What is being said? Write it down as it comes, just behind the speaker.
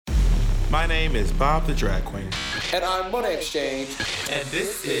My name is Bob the Drag Queen. And I'm Money Exchange. And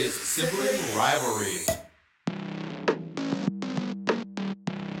this is Sibling Rivalry.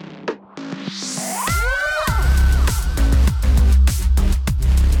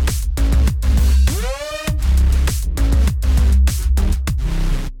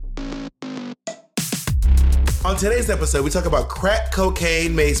 On today's episode, we talk about crack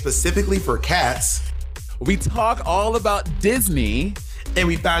cocaine made specifically for cats. We talk all about Disney. And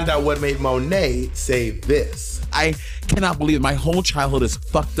we found out what made Monet say this. I cannot believe it. My whole childhood is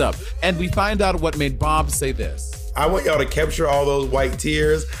fucked up. And we find out what made Bob say this. I want y'all to capture all those white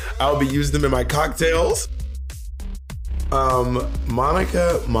tears. I'll be using them in my cocktails.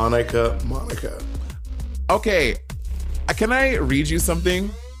 Monica. Okay, can I read you something?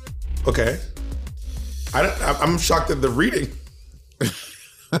 Okay. I'm shocked at the reading.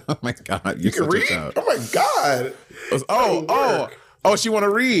 Oh my God. You can read? Oh my God. Oh, she want to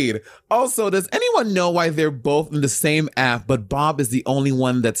read. Also, does anyone know why they're both in the same app, but Bob is the only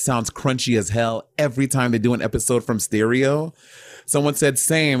one that sounds crunchy as hell every time they do an episode from stereo? Someone said,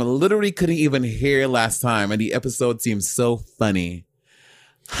 same, literally couldn't even hear last time, and the episode seems so funny.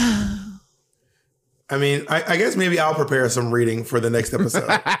 I mean, I guess maybe I'll prepare some reading for the next episode.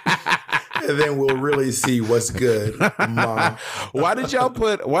 And then we'll really see what's good, Mom. Why did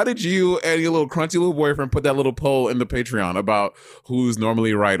you and your little crunchy little boyfriend put that little poll in the Patreon about who's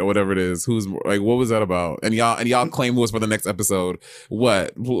normally right or whatever it is? Who's like, what was that about? And y'all claim it was for the next episode.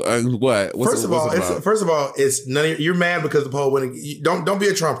 What? First of all, it's none of you're mad because the poll went. Don't be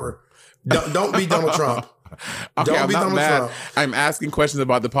a Trumper. Don't be Donald Trump. Okay, Don't I'm be not Donald mad. Trump. I'm asking questions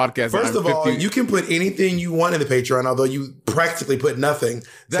about the podcast. First of all, you can put anything you want in the Patreon, although you practically put nothing.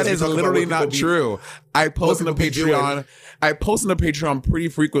 That is literally not true. I post on the Patreon. I post on the Patreon pretty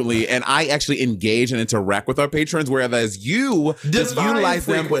frequently, and I actually engage and interact with our patrons, whereas you just utilize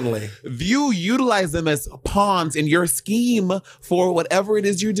frequently. You utilize them as pawns in your scheme for whatever it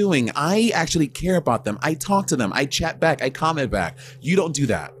is you're doing. I actually care about them. I talk to them. I chat back. I comment back. You don't do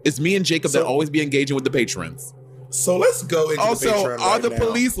that. It's me and Jacob that always be engaging with the patrons. So let's go into also, the Patreon are the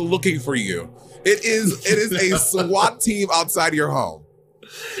police looking for you? It is a SWAT team outside your home.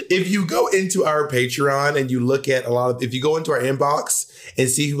 If you go into our Patreon and you look at if you go into our inbox and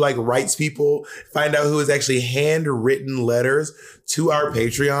see who writes people, find out who is actually handwritten letters to our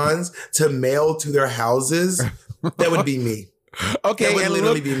Patreons to mail to their houses, that would be me. Okay, that would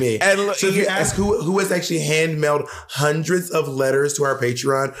literally be me. So if you ask who has actually hand-mailed hundreds of letters to our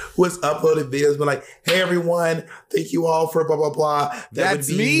Patreon, who has uploaded videos, been like, hey everyone, thank you all for blah, blah, blah. That's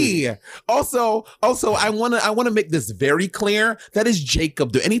me. Also, I wanna make this very clear. That is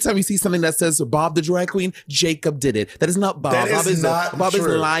Jacob. Anytime you see something that says Bob the Drag Queen, Jacob did it. That is not Bob. Bob is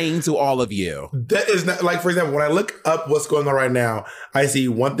lying to all of you. That is not, for example, when I look up what's going on right now, I see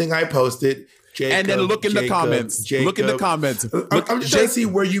one thing I posted, Jacob, and then look in the comments. Look in the comments. I'm just trying to see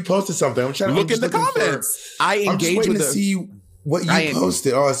where you posted something. I'm trying to look in the comments. I engage with to see what you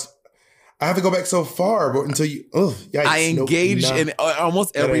posted. I have to go back so far, but until you, yikes. I engage in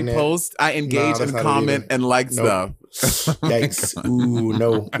almost every post. I engage and comment and like stuff. Yikes! Ooh,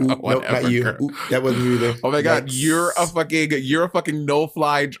 no, not you. Ooh, that wasn't you either. Oh my God, yikes. you're a fucking no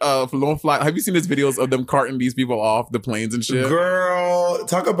fly. Have you seen these videos of them carting these people off the planes and shit? Girl,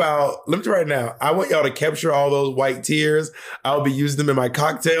 talk about. Let me tell you right now. I want y'all to capture all those white tears. I'll be using them in my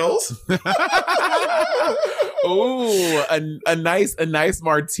cocktails. Ooh, a nice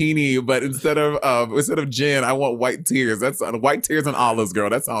martini, but instead of gin, I want white tears. That's white tears and olives, girl.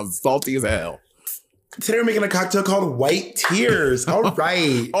 That sounds salty as hell. Today we're making a cocktail called White Tears. All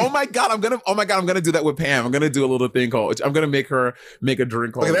right. Oh my God, I'm gonna do that with Pam. I'm gonna do a little thing called. I'm gonna make her make a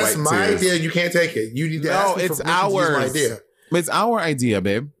drink called White Tears. That's my idea. You can't take it. You need to ask me it's for permission to use my ours. idea. It's our idea,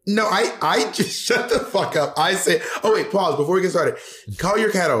 babe. No, I just shut the fuck up. I say, oh wait, pause before we get started. Call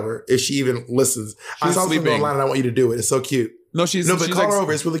your cat over if she even listens. I saw something online and I want you to do it. It's so cute. No, call her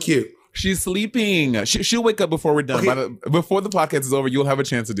over. It's really cute. She's sleeping. She'll wake up before we're done. Okay. Before the podcast is over, you'll have a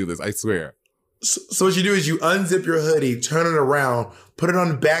chance to do this. I swear. So what you do is you unzip your hoodie, turn it around, put it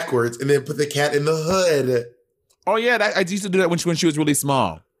on backwards, and then put the cat in the hood. Oh yeah, I used to do that when she was really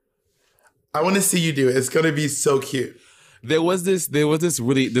small. I want to see you do it. It's gonna be so cute. There was this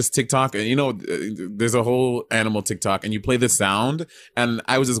TikTok, and there's a whole animal TikTok, and you play the sound, and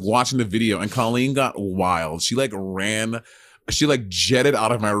I was just watching the video, and Colleen got wild. She jetted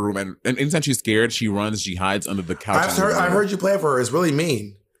out of my room, and anytime she's scared, she runs, she hides under the couch. I've heard you play for her. It's really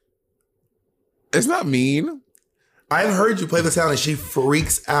mean. It's not mean. I've heard you play the sound and she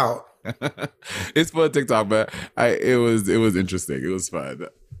freaks out. It's for TikTok, but it was interesting. It was fun.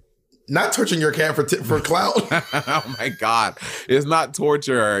 not torturing your cat for clout. Oh my God. It's not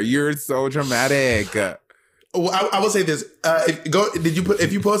torture. You're so dramatic. Well, I will say this.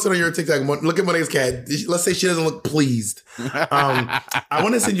 If you post it on your TikTok, look at Monet's cat. Let's say she doesn't look pleased. I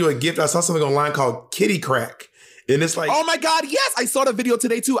want to send you a gift. I saw something online called Kitty Crack. And it's like, oh my God, yes. I saw the video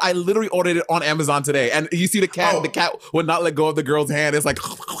today too. I literally ordered it on Amazon today. And you see the cat, the cat would not let go of the girl's hand. It's like,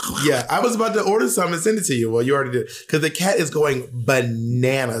 yeah, I was about to order some and send it to you. Well, you already did. Because the cat is going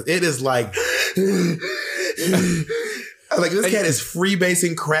bananas. It is like, like this cat is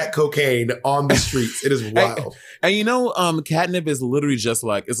freebasing crack cocaine on the streets. It is wild. And you know, catnip is literally just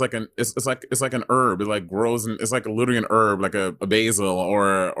like it's like an herb. It like grows and it's like literally an herb, like a basil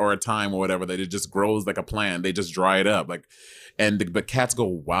or a thyme or whatever. That it just grows like a plant. They just dry it up, like, but cats go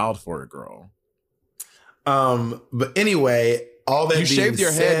wild for it, girl. But anyway, all that you shaved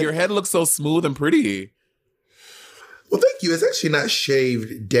your head. Your head looks so smooth and pretty. Well, thank you. It's actually not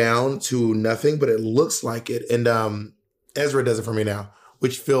shaved down to nothing, but it looks like it. And Ezra does it for me now,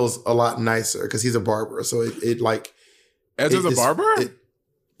 which feels a lot nicer because he's a barber. So it like Ezra's a barber?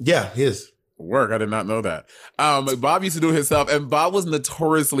 Yeah, he is. Work. I did not know that. Bob used to do it himself, and Bob was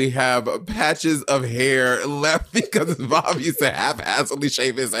notoriously have patches of hair left because Bob used to half-assedly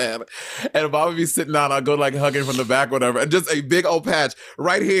shave his head. And Bob would be sitting down, I'd go like hugging from the back, whatever, and just a big old patch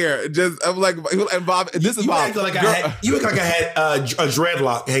right here. Just I'm like, and Bob, this is Bob. You look like I had a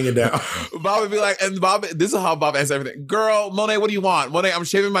dreadlock hanging down. Bob would be like, and Bob, this is how Bob answers everything. Girl, Monet, what do you want? Monet, I'm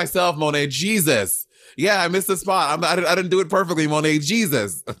shaving myself, Monet. Jesus. Yeah, I missed the spot. I didn't do it perfectly, Monet.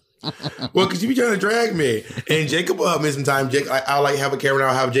 Jesus. Well, because you be trying to drag me. And Jacob will help me sometimes. I'll like have a camera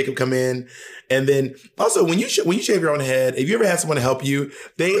now, have Jacob come in. And then also when you shave your own head, if you ever had someone to help you,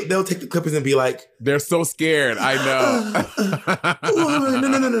 they'll take the clippers and be like, they're so scared. I know.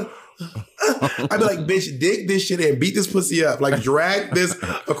 No. I'd be like, bitch, dig this shit and beat this pussy up. Like drag this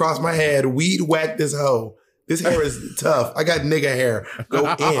across my head, weed whack this hoe. This hair is tough. I got nigga hair.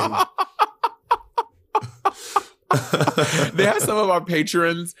 Go in. They have some of our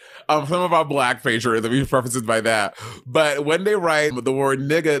patrons, some of our black patrons, we prefaces by that. But when they write the word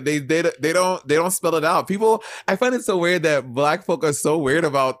nigga, they don't spell it out. People, I find it so weird that black folk are so weird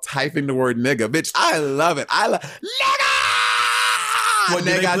about typing the word nigga. Bitch, I love it. I love nigga. What,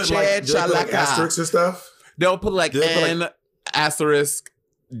 nigga, like asterisks and stuff? They'll put like N asterisk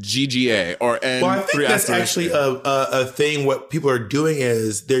GGA or N. Well, I think that's actually a thing. What people are doing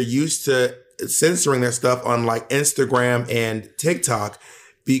is they're used to censoring their stuff on like Instagram and TikTok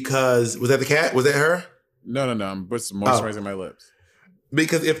because was that the cat? Was that her? No. I'm just moisturizing my lips.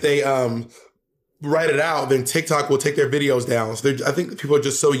 Because if they write it out, then TikTok will take their videos down. So I think people are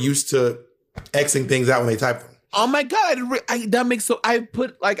just so used to Xing things out when they type them. Oh my God, that makes so. I've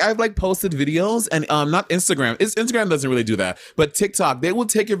posted videos and not Instagram. Instagram doesn't really do that, but TikTok they will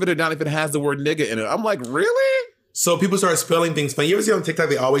take your video down if it has the word nigga in it. I'm like, really? So people start spelling things funny. You ever see on TikTok,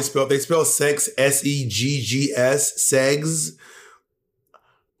 they spell sex, S-E-G-G-S, segs.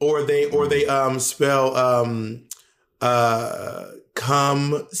 Or they spell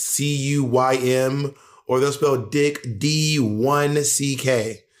cum, C-U-Y-M, or they'll spell dick,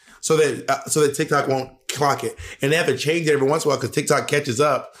 D-1-C-K. So that TikTok won't clock it. And they have to change it every once in a while because TikTok catches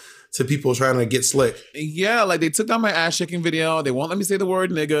up to people trying to get slick. Yeah, like they took down my ass shaking video. They won't let me say the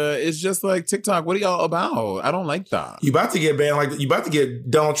word nigga. It's just like, TikTok, what are y'all about? I don't like that. You about to get banned, you about to get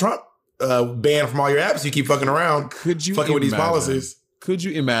Donald Trump banned from all your apps. You keep fucking around. Could you fucking with these policies? Could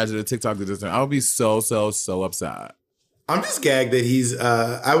you imagine a TikTok did this? I would be so upset. I'm just gagged that he's,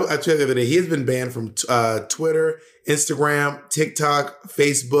 I tweeted the other day, he has been banned from Twitter, Instagram, TikTok,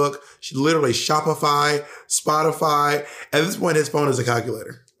 Facebook, literally Shopify, Spotify. At this point, his phone is a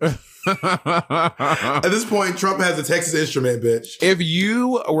calculator. At this point, Trump has a Texas Instrument, bitch. If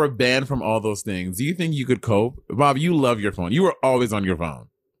you were banned from all those things, do you think you could cope? Bob, you love your phone. You were always on your phone.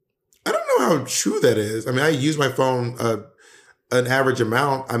 I don't know how true that is. I mean, I use my phone an average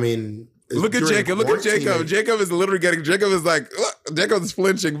amount. I mean, look at Jacob. Look at Jacob. Jacob is literally getting. Jacob is like. Jacob is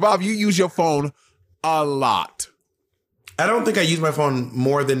flinching. Bob, you use your phone a lot. I don't think I use my phone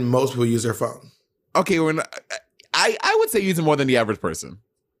more than most people use their phone. Okay, I would say using more than the average person.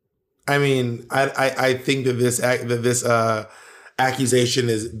 I mean, I think that this accusation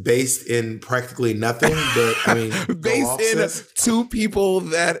is based in practically nothing. But I mean, based in two people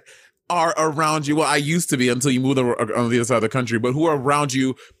that are around you. Well, I used to be until you moved on the other side of the country, but who are around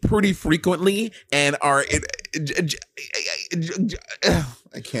you pretty frequently and are.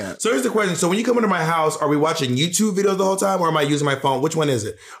 I can't. So here's the question. So when you come into my house, are we watching YouTube videos the whole time or am I using my phone? Which one is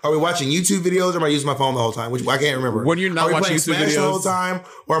it? Are we watching YouTube videos or am I using my phone the whole time? Which I can't remember. When you're not watching YouTube videos the whole time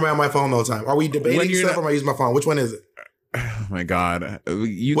or am I on my phone the whole time? Are we debating stuff or am I using my phone? Which one is it? Oh my God.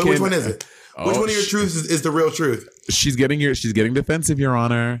 Which one is it? Which one of your truths is the real truth? She's getting defensive, Your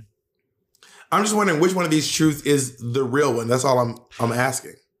Honor. I'm just wondering which one of these truths is the real one. That's all I'm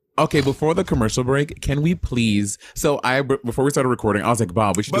asking. Okay, before the commercial break, can we please? So before we started recording, I was like,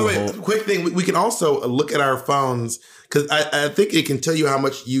 Bob, we should do a whole quick thing. We can also look at our phones because I think it can tell you how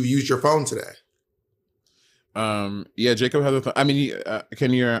much you've used your phone today. Yeah, Jacob has a. I mean,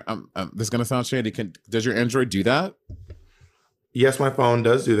 can your this is gonna sound shady. Does your Android do that? Yes, my phone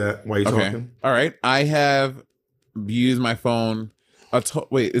does do that. Why are you talking? All right, I have used my phone.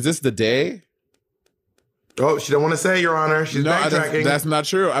 Wait, is this the day? Oh, she don't want to say, Your Honor. She's backtracking. That's not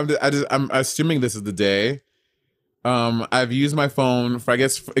true. I'm assuming this is the day. I've used my phone for, I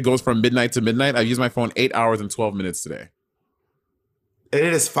guess it goes from midnight to midnight. I've used my phone 8 hours and 12 minutes today. And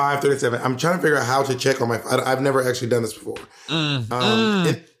it is 5:37. I'm trying to figure out how to check on my phone. I've never actually done this before. In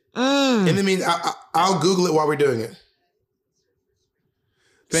the meantime, I'll Google it while we're doing it.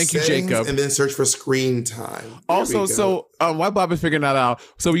 Thank you, Jacob. And then search for screen time. Also, so while Bob is figuring that out,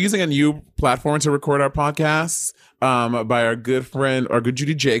 so we're using a new platform to record our podcasts by our good friend, our good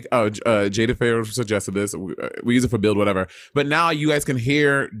Judy Jake. Jada Fair suggested this. We use it for Build, whatever. But now you guys can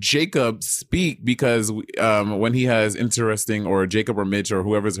hear Jacob speak because when he has interesting, or Jacob or Mitch or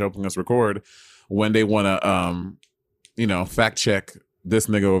whoever's helping us record, when they want to, fact check this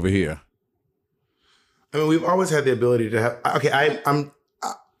nigga over here. I mean, we've always had the ability to have. Okay, I'm.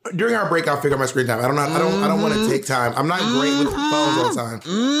 During our break, I'll figure out my screen time. I don't want to take time. I'm not great with phones all the time.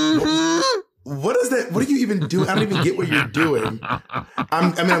 What is that? What are you even doing? I don't even get what you're doing.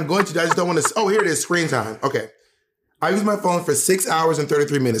 I'm going to. I just don't want to. Oh, here it is. Screen time. Okay. I used my phone for 6 hours and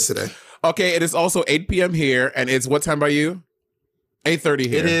 33 minutes today. Okay. It is also 8 p.m. here. And it's what time by you? 8:30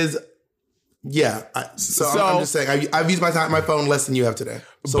 here. It is. Yeah. So I'm just saying, I've used my phone less than you have today.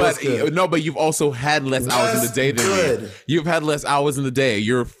 So but you've also had less hours in the day than me. You've had less hours in the day.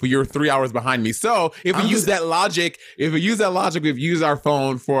 You're 3 hours behind me. So if we use that logic, we've used our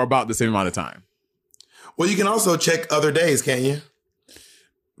phone for about the same amount of time. Well, you can also check other days, can't you?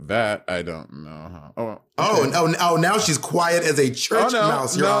 That I don't know how. Oh, now she's quiet as a church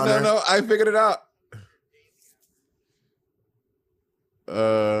mouse, Your Honor. No, I figured it out.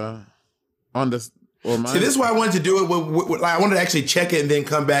 On this. See, this is why I wanted to do it. I wanted to actually check it and then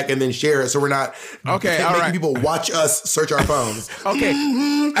come back and then share it, so we're not making people watch us search our phones. Okay.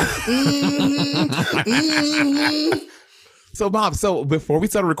 So Bob, before we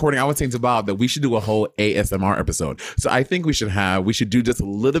started recording, I was saying to Bob that we should do a whole ASMR episode. So I think we should do just a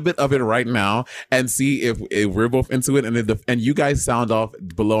little bit of it right now and see if we're both into it, and you guys sound off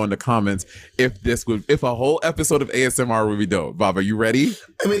below in the comments if a whole episode of ASMR would be dope. Bob, are you ready?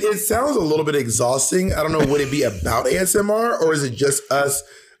 I mean, it sounds a little bit exhausting. I don't know, would it be about ASMR or is it just us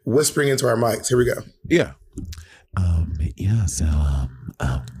whispering into our mics? Here we go. Yeah.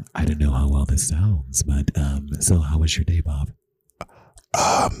 I don't know how well this sounds, but so how was your day, Bob?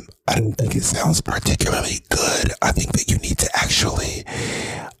 I don't think it sounds particularly good. I think that you need to actually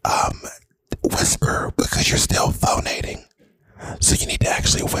whisper because you're still phonating. So you need to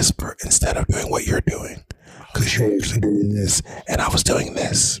actually whisper instead of doing what you're doing. Because you're usually doing this and I was doing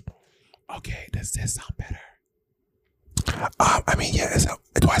this. Okay, does this sound better? I mean, yeah,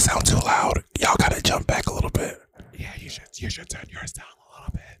 do I sound too loud? Y'all gotta jump back a little bit. Yeah, you should turn yours down a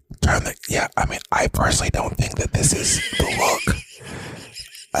little bit. I mean, I personally don't think that this is the look.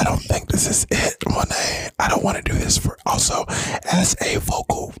 I don't think this is it, Monet. I don't want to do this also, as a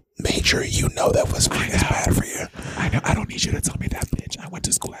vocal major, you know that whispering is bad for you. I know. I don't need you to tell me that, bitch. I went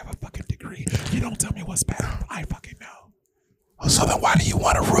to school. I have a fucking degree. You don't tell me what's bad. I fucking know. So then why do you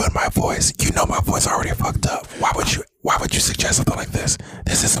want to ruin my voice? You know my voice already fucked up. Why would you suggest something like this?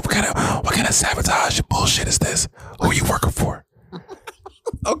 This is what kind of sabotage bullshit is this? Who are you working for?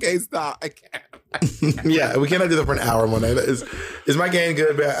 Okay, stop. I can't. Yeah, we cannot do that for an hour, Monet. Is my gain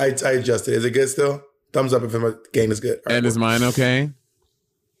good? I adjusted. Is it good still? Thumbs up if my gain is good. Right, and is mine okay?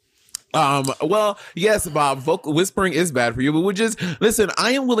 Well, yes, Bob, vocal whispering is bad for you, but listen,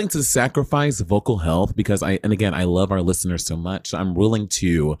 I am willing to sacrifice vocal health because I love our listeners so much. So I'm willing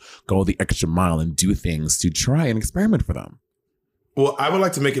to go the extra mile and do things to try and experiment for them. Well, I would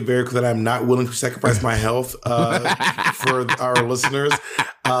like to make it very clear that I'm not willing to sacrifice my health for our listeners.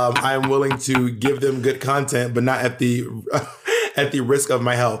 I am willing to give them good content, but not at the risk of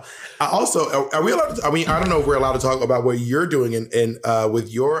my health. Are we allowed to? I mean, I don't know if we're allowed to talk about what you're doing in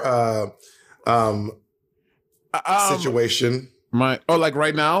with your situation. Like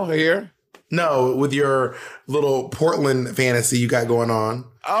right now here? No, with your little Portland fantasy you got going on.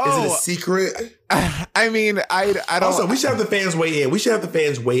 Is it a secret? I mean, I don't. Also, we should have the fans weigh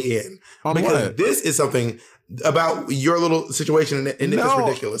in. On because what? this is something about your little situation, and if it's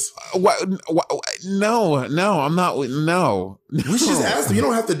ridiculous. No, I'm not. No. We should just ask them. You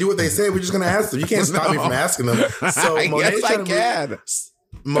don't have to do what they say. We're just going to ask them. You can't stop me from asking them. So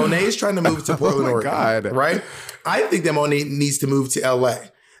Monet's trying to move to Portland, Oregon. Right? I think that Monet needs to move to LA.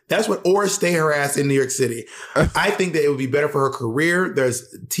 That's what, or stay her ass in New York City. I think that it would be better for her career.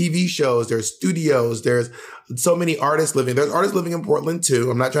 There's TV shows, there's studios, there's so many artists living. There's artists living in Portland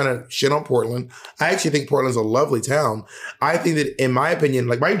too. I'm not trying to shit on Portland. I actually think Portland's a lovely town. I think that, in my opinion,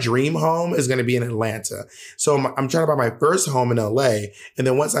 like my dream home is going to be in Atlanta. So I'm trying to buy my first home in LA. And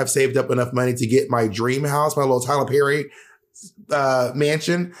then once I've saved up enough money to get my dream house, my little Tyler Perry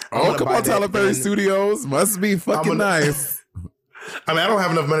mansion. Oh, come on, Tyler Perry Studios. Must be fucking nice. I mean, I don't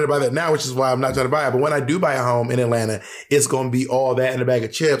have enough money to buy that now, which is why I'm not trying to buy it. But when I do buy a home in Atlanta, it's going to be all that in a bag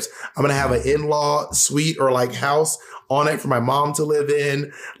of chips. I'm going to have an in-law suite or like house on it for my mom to live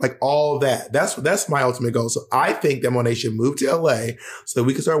in, like all that. That's my ultimate goal. So I think that Monet should move to LA so that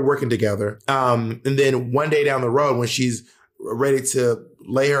we can start working together. And then one day down the road, when she's ready to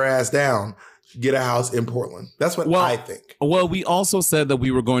lay her ass down, get a house in Portland. That's what I think. Well, we also said that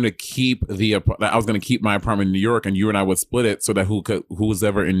we were going to keep I was going to keep my apartment in New York, and you and I would split it so that who was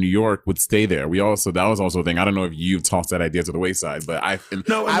ever in New York would stay there. That was also a thing. I don't know if you've tossed that idea to the wayside, but I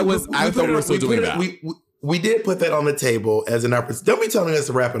thought we were still doing that. We did put that on the table as an opportunity. Don't be telling us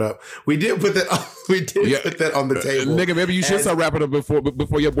to wrap it up. We did put that. Put that on the table, nigga. Maybe you should start wrapping up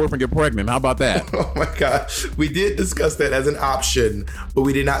before your boyfriend get pregnant. How about that? Oh my god, we did discuss that as an option, but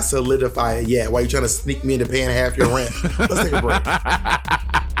we did not solidify it yet. Why are you trying to sneak me into paying half your rent? Let's take a break.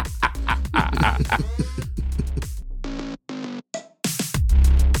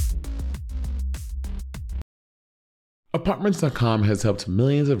 Apartments.com has helped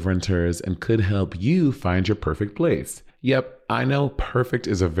millions of renters and could help you find your perfect place. Yep, I know perfect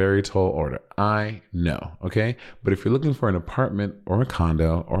is a very tall order. I know, okay? But if you're looking for an apartment or a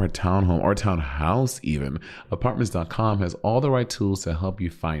condo or a townhome or a townhouse even, Apartments.com has all the right tools to help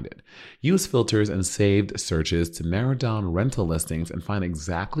you find it. Use filters and saved searches to narrow down rental listings and find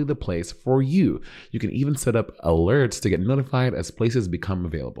exactly the place for you. You can even set up alerts to get notified as places become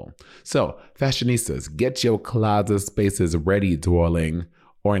available. So, fashionistas, get your closet spaces ready, darling.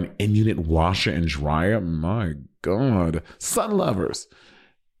 Or an in-unit washer and dryer. My God. Sun lovers.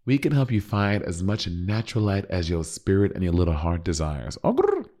 We can help you find as much natural light as your spirit and your little heart desires.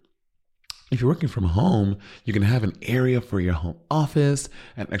 If you're working from home, you can have an area for your home office,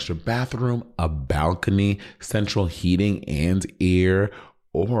 an extra bathroom, a balcony, central heating and air,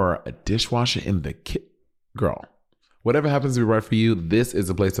 or a dishwasher in the kitchen. Girl, whatever happens to be right for you, this is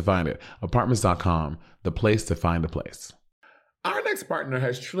the place to find it. Apartments.com, the place to find a place. Our next partner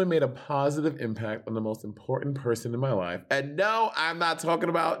has truly made a positive impact on the most important person in my life. And no, I'm not talking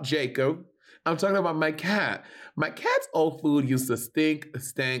about Jacob. I'm talking about my cat. My cat's old food used to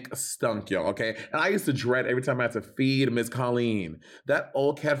stunk, y'all, okay? And I used to dread every time I had to feed Miss Colleen. That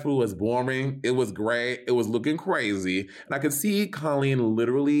old cat food was boring. It was gray. It was looking crazy. And I could see Colleen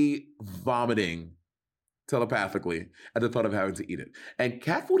literally vomiting telepathically at the thought of having to eat it. And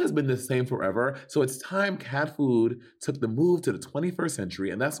cat food has been the same forever. So it's time cat food took the move to the 21st century.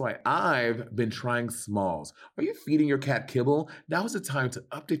 And that's why I've been trying Smalls. Are you feeding your cat kibble? Now is the time to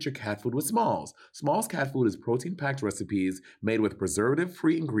update your cat food with Smalls. Smalls cat food is protein-packed recipes made with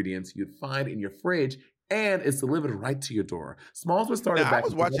preservative-free ingredients you'd find in your fridge, and it's delivered right to your door. Smalls was started back. I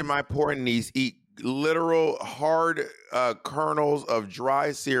was watching my poor niece eat literal hard kernels of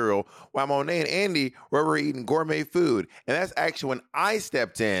dry cereal while Monet and Andy were eating gourmet food. And that's actually when I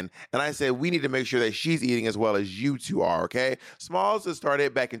stepped in and I said, we need to make sure that she's eating as well as you two are, okay? Smalls was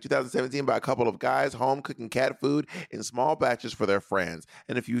started back in 2017 by a couple of guys home cooking cat food in small batches for their friends.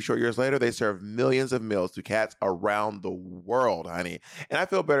 And a few short years later, they serve millions of meals to cats around the world, honey. And I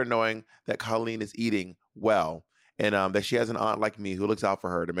feel better knowing that Colleen is eating well. And that she has an aunt like me who looks out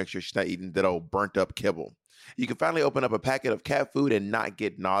for her to make sure she's not eating that old burnt up kibble. You can finally open up a packet of cat food and not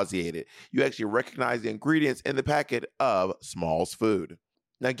get nauseated. You actually recognize the ingredients in the packet of Smalls food.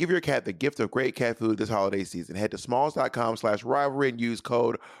 Now give your cat the gift of great cat food this holiday season. Head to smalls.com/rivalry and use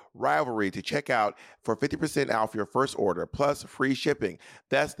code rivalry to check out for 50% off your first order plus free shipping.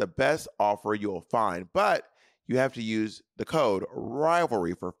 That's the best offer you'll find. But you have to use the code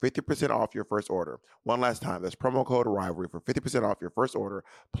RIVALRY for 50% off your first order. One last time, that's promo code RIVALRY for 50% off your first order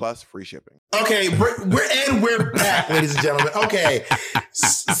plus free shipping. Okay, we're back, ladies and gentlemen. Okay,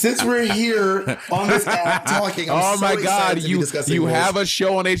 since we're here on this app talking, I'm so excited to be discussing you this. have a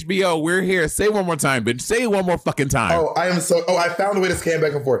show on HBO. We're here. Say it one more time, bitch. Say it one more fucking time. I found a way to scan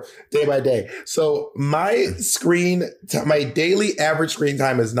back and forth day by day. So my daily average screen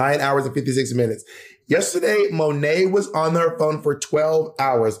time is 9 hours and 56 minutes. Yesterday, Monet was on her phone for 12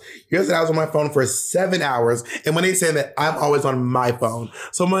 hours. Yesterday, I was on my phone for 7 hours. And Monet's saying that I'm always on my phone.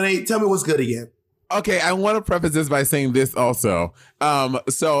 So Monet, tell me what's good again. Okay, I want to preface this by saying this also.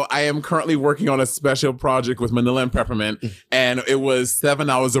 So I am currently working on a special project with Manila and Peppermint, and it was 7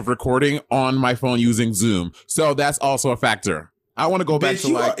 hours of recording on my phone using Zoom. So that's also a factor. I want to go back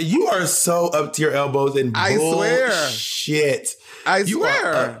to you are so up to your elbows in I swear. shit. I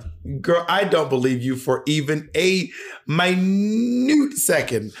swear. Girl, I don't believe you for even a minute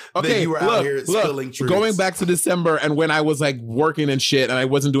second that you were out here spilling truths. Going back to December and when I was like working and shit and I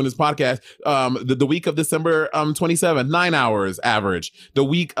wasn't doing this podcast, the week of December 27th, 9 hours average. The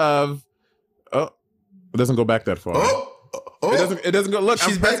week of, it doesn't go back that far. It doesn't go. Look,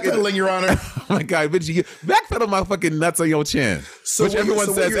 she's backpedaling, Your Honor. Oh my God, bitch! You backpedal my fucking nuts on your chin. So which everyone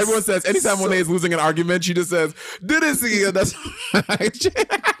says. Anytime Monet is losing an argument, she just says, "Didn't see you." That's.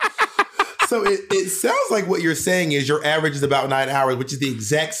 So it sounds like what you're saying is your average is about 9 hours, which is the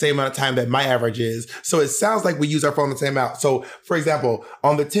exact same amount of time that my average is. So it sounds like we use our phone the same amount. So for example,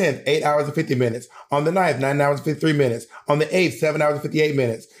 on the 10th, 8 hours and 50 minutes. On the 9th, 9 hours and 53 minutes. On the 8th, 7 hours and 58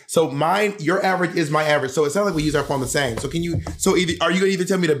 minutes. So your average is my average. So it sounds like we use our phone the same. So are you going to either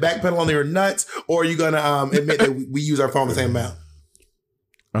tell me to backpedal on your nuts or are you going to admit that we use our phone the same amount?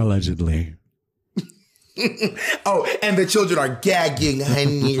 Allegedly. Oh, and the children are gagging,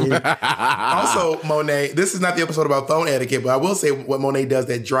 honey. Also, Monet, this is not the episode about phone etiquette, but I will say what Monet does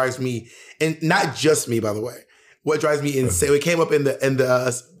that drives me, and not just me, by the way. What drives me insane, it came up in the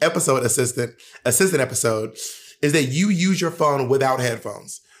episode assistant episode, is that you use your phone without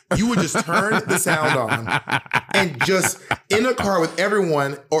headphones. You would just turn the sound on and just in a car with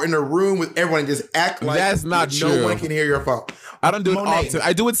everyone or in a room with everyone and just act like that's not true. No one can hear your phone. I don't do Monet. it often.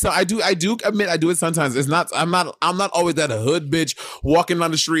 I do it. So I do admit I do it sometimes. It's not. I'm not always that hood bitch walking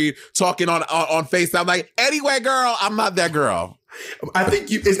down the street talking on FaceTime. Like anyway, girl, I'm not that girl. I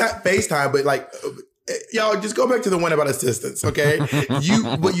think it's not FaceTime, but like. Y'all just go back to the one about assistants, okay?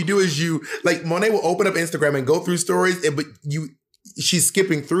 What you do is Monet will open up Instagram and go through stories, but she's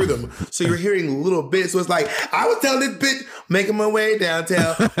skipping through them. So you're hearing little bits. So it's like, I was telling this bitch, making my way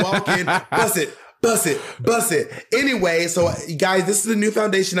downtown, walking, bust it. Anyway, so guys, this is the new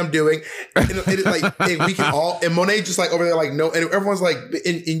foundation I'm doing. And we can all, and Monet just like over there, like, no, and everyone's like,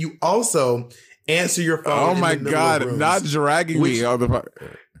 and you also answer your phone. Oh my God, not dragging me on the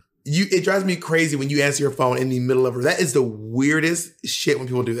it drives me crazy when you answer your phone in the middle of it. That is the weirdest shit when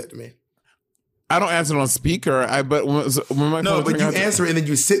people do that to me. I don't answer it on speaker. But you answer it and then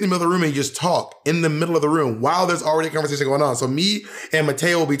you sit in the middle of the room and you just talk in the middle of the room while there's already a conversation going on. So me and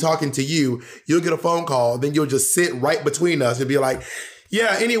Mateo will be talking to you. You'll get a phone call. Then you'll just sit right between us and be like,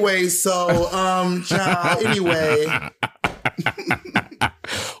 yeah, anyway, so, child, anyway.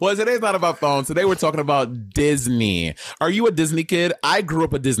 Well, today's not about phones. Today we're talking about Disney. Are you a Disney kid? I grew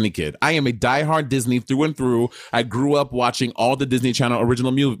up a Disney kid. I am a diehard Disney through and through. I grew up watching all the Disney Channel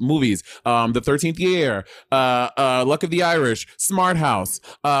original movies. The 13th Year, Luck of the Irish, Smart House,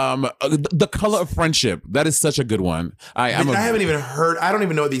 The Color of Friendship. That is such a good one. I haven't even heard. I don't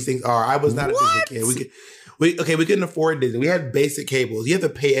even know what these things are. I was not a Disney kid. We couldn't afford Disney. We had basic cables. You have to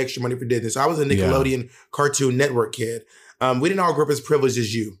pay extra money for Disney. So I was a Nickelodeon Cartoon Network kid. We didn't all grow up as privileged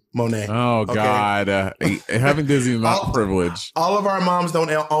as you, Monet. Oh, okay? God. Having Disney is not privilege. All of our moms don't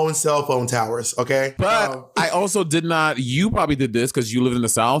own cell phone towers, okay? But I also did not, you probably did this because you lived in the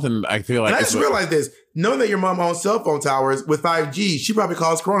South, and I feel like... And I just realized this. Knowing that your mom owns cell phone towers with 5G, she probably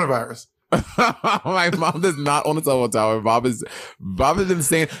calls coronavirus. My mom does not own a cell phone tower. Bob has been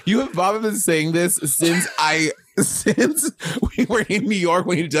saying this since we were in New York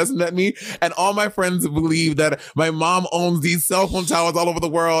when he just met me, and all my friends believe that my mom owns these cell phone towers all over the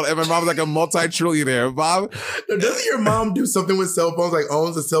world, and my mom's like a multi-trillionaire. Bob, doesn't your mom do something with cell phones, like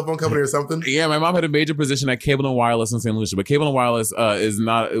owns a cell phone company or something? Yeah, my mom had a major position at Cable and Wireless in St. Lucia, but Cable and Wireless is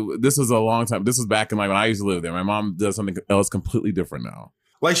not. This was a long time. This was back in like when I used to live there. My mom does something else completely different now.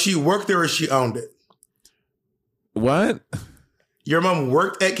 Like she worked there or she owned it? What? Your mom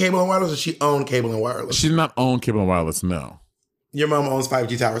worked at Cable and Wireless or she owned Cable and Wireless? She did not own Cable and Wireless, no. Your mom owns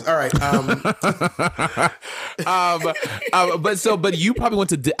 5G towers. All right. But you probably went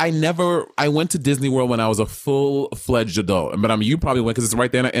to, I went to Disney World when I was a full-fledged adult. But you probably went because it's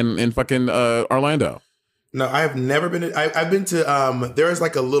right there in fucking Orlando. No, I have never been. I've been to, there is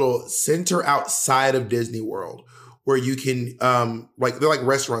like a little center outside of Disney World where you can, they're like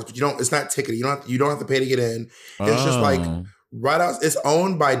restaurants, but it's not ticketed. You don't have to pay to get in. It's just like right out. It's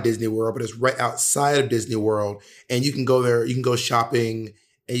owned by Disney World, but it's right outside of Disney World, and you can go there. You can go shopping,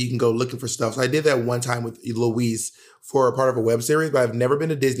 and you can go looking for stuff. So I did that one time with Louise for a part of a web series, but I've never been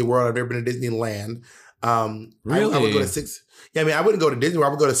to Disney World. I've never been to Disneyland. Really? I would go to Six. Yeah, I mean, I wouldn't go to Disney World.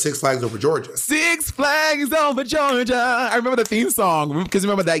 I would go to Six Flags over Georgia. Six Flags over Georgia. I remember the theme song because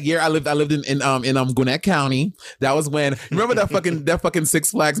remember that year I lived in Gwinnett County. That was when remember that fucking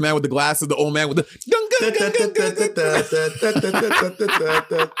Six Flags man with the glasses, the old man with the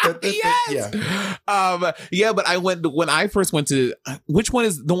yeah. But I went when I first went to which one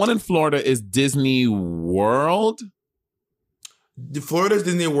is the one in Florida is Disney World. Florida's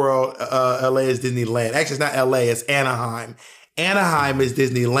Disney World, LA is Disneyland. Actually, it's not LA, it's Anaheim. Anaheim is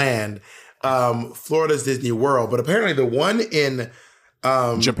Disneyland. Florida's Disney World. But apparently the one in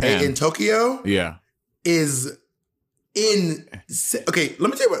Japan, in Tokyo, is in. Okay, let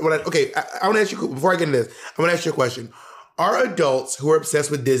me tell you I want to ask you, before I get into this, I want to ask you a question. Are adults who are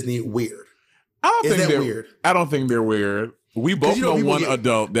obsessed with Disney weird? I don't think they're weird. I don't think they're weird. We both know one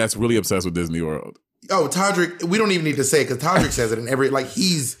adult that's really obsessed with Disney World. Oh, Todrick, we don't even need to say it because Todrick says it in every,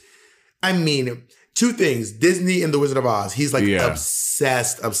 two things, Disney and The Wizard of Oz. He's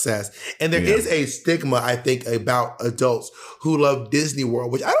obsessed. And there is a stigma, I think, about adults who love Disney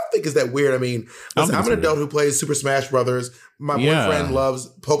World, which I don't think is that weird. I mean, listen, I'm an adult who plays Super Smash Brothers. My boyfriend loves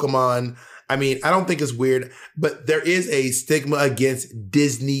Pokemon. I mean, I don't think it's weird, but there is a stigma against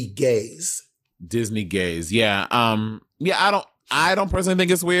Disney gays. Disney gays, yeah. I don't personally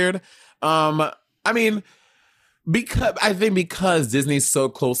think it's weird. I mean, because Disney's so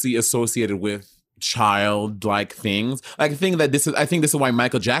closely associated with childlike things. I think this is why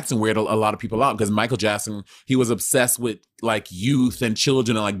Michael Jackson weirded a lot of people out, because Michael Jackson, he was obsessed with like youth and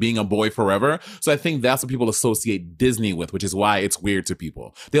children and like being a boy forever. So I think that's what people associate Disney with, which is why it's weird to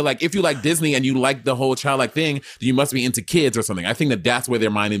people. They're like, if you like Disney and you like the whole childlike thing, then you must be into kids or something. I think that's where their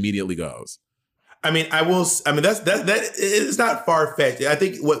mind immediately goes. I mean, that is not far-fetched. I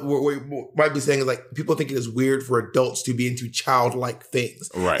think what we might be saying is like people think it is weird for adults to be into childlike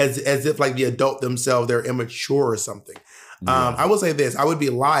things, right? As if like the adult themselves, they're immature or something. I will say this: I would be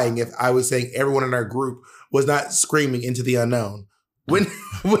lying if I was saying everyone in our group was not screaming Into the Unknown when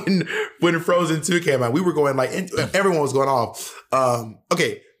Frozen 2 came out. We were going everyone was going off.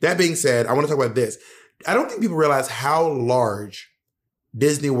 Okay, that being said, I want to talk about this. I don't think people realize how large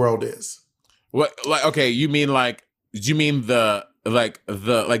Disney World is. What, like, okay, you mean the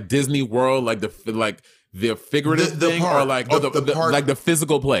Disney World, like the figurative thing, park, or like the park, like the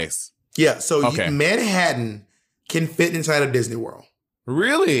physical place? Yeah, so Manhattan can fit inside of Disney World.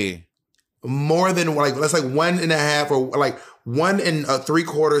 Really? More than that's like 1.5 or like 1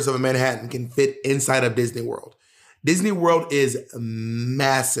 3/4 of a Manhattan can fit inside of Disney World. Disney World is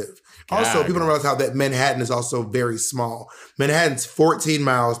massive. Also, people don't realize how that Manhattan is also very small. Manhattan's 14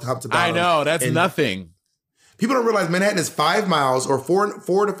 miles top to bottom. I know, that's nothing. People don't realize Manhattan is 5 miles or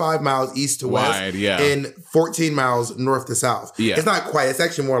 4 to 5 miles east to west, and 14 miles north to south. Yeah. It's not quite. It's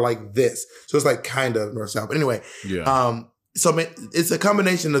actually more like this. So it's like kind of north-south. But anyway, so it's a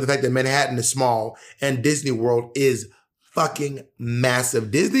combination of the fact that Manhattan is small and Disney World is fucking massive.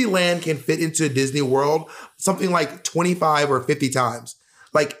 Disneyland can fit into Disney World something like 25 or 50 times.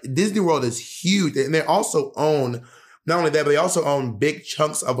 Like, Disney World is huge. And they also own, not only that, but they also own big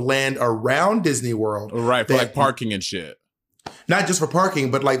chunks of land around Disney World. Right, for like parking and shit. Not just for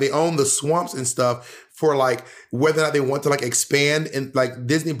parking, but like they own the swamps and stuff for like whether or not they want to like expand. And like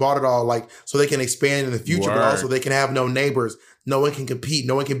Disney bought it all like so they can expand in the future, but also they can have no neighbors. No one can compete.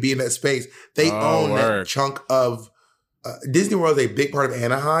 No one can be in that space. They own that chunk of Disney World is a big part of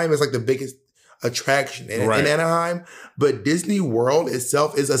Anaheim. It's like the biggest attraction in Anaheim, but Disney World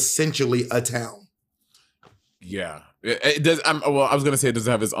itself is essentially a town. Yeah, it does. I was gonna say it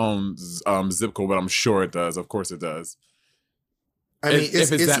doesn't have its own zip code, but I'm sure it does. Of course, it does. I mean,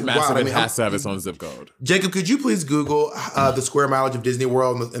 if it's that massive, wild. it has to have its own zip code. Jacob, could you please Google the square mileage of Disney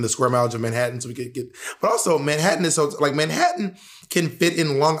World and the square mileage of Manhattan so we could get? But also, Manhattan is so like Manhattan can fit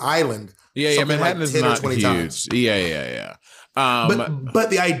in Long Island. Yeah, Manhattan like is not huge. Times. Yeah. But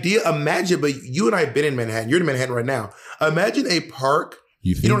the idea, imagine, but you and I have been in Manhattan. You're in Manhattan right now. Imagine a park.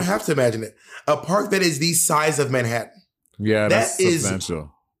 You don't have to imagine it. A park that is the size of Manhattan. Yeah, that's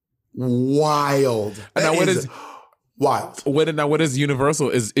substantial. Wild. Now, what is wild? What is Universal?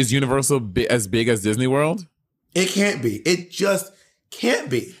 Is Universal as big as Disney World? It can't be. It just can't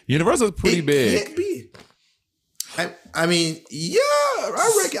be. Universal is pretty big. It can't be. I mean, yeah,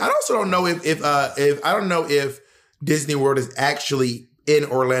 I reckon. I also don't know if I don't know if Disney World is actually in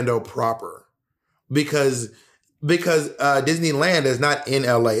Orlando proper, because Disneyland is not in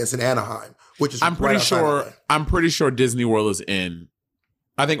LA, it's in Anaheim, which is I'm pretty sure Disney World is in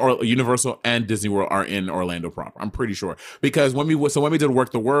I think Universal and Disney World are in Orlando proper. I'm pretty sure because when we did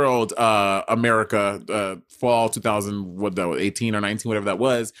Work the World, America, fall 2018 or 19, whatever that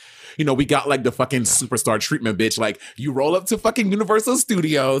was, you know, we got like the fucking superstar treatment, bitch. Like you roll up to fucking Universal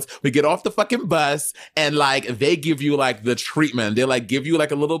Studios, we get off the fucking bus, and like they give you like the treatment. They like give you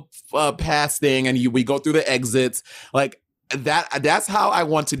like a little pass thing, and we go through the exits, like. That's how I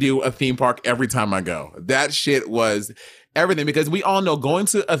want to do a theme park every time I go. That shit was everything because we all know going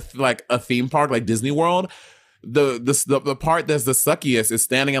to a theme park like Disney World, the part that's the suckiest is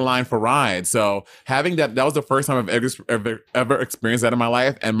standing in line for rides. So having that was the first time I've ever experienced that in my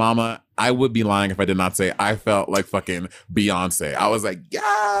life. And mama, I would be lying if I did not say I felt like fucking Beyonce. I was like,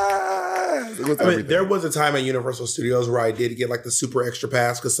 yes. It was everything. There was a time at Universal Studios where I did get like the super extra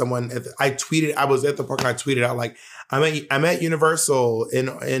pass because I was at the park and I tweeted out like, I'm at Universal in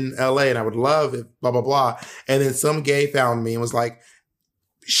LA and I would love it, blah, blah, blah. And then some gay found me and was like,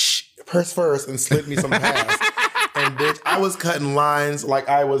 shh, purse first, and slid me some pass. And bitch, I was cutting lines like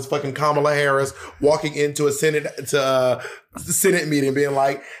I was fucking Kamala Harris walking into a Senate meeting being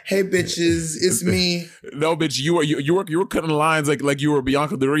like, hey bitches, it's me. No, bitch, you were cutting lines like you were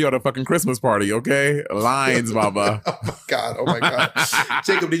Bianca Del Rio at a fucking Christmas party, okay? Lines, baba. Oh my God.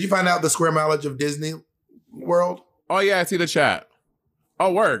 Jacob, did you find out the square mileage of Disney World? Oh yeah, I see the chat.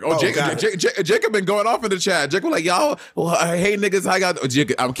 Oh, work. Oh, Jacob been going off in the chat. Jacob like, y'all, well, hey, niggas, I got...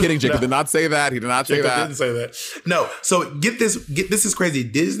 Jacob, I'm kidding. Jacob did not say that. He did not say that. Didn't say that. No. So this is crazy.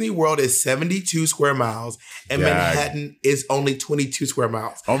 Disney World is 72 square miles and Manhattan is only 22 square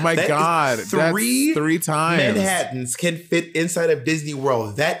miles. Oh my God. That's three times. Manhattans can fit inside of Disney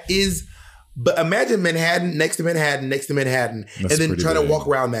World. That is... But imagine Manhattan next to Manhattan next to Manhattan and then try to walk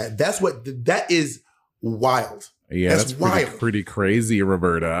around that. That is wild. Yeah, that's pretty crazy,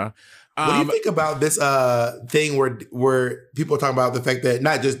 Roberta. What do you think about this thing where people are talking about the fact that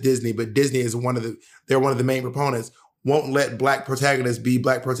not just Disney, but Disney is they're one of the main proponents, won't let black protagonists be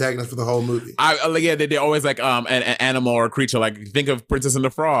black protagonists for the whole movie? They're always like an animal or a creature. Like think of Princess and the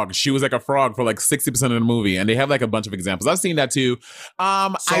Frog. She was like a frog for like 60% of the movie, and they have like a bunch of examples. I've seen that too.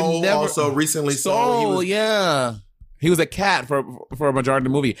 Yeah. He was a cat for a majority of the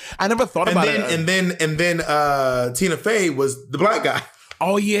movie. I never thought about it. And then Tina Fey was the black guy.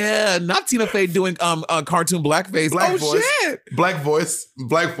 Oh yeah, not Tina Fey doing cartoon blackface. Black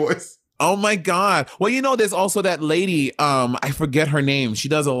voice. Oh my God. Well, you know, there's also that lady. I forget her name. She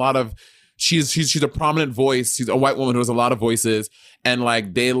does a lot of. She's a prominent voice. She's a white woman who has a lot of voices. And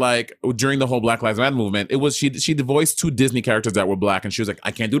like they like during the whole Black Lives Matter movement, it was she voiced 2 Disney characters that were black, and she was like,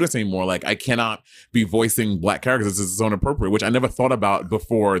 I can't do this anymore. Like I cannot be voicing black characters. This is so inappropriate, which I never thought about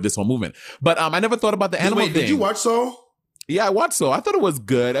before this whole movement. But I never thought about the animal thing. Did you watch Soul? Yeah, I watched Soul. I thought it was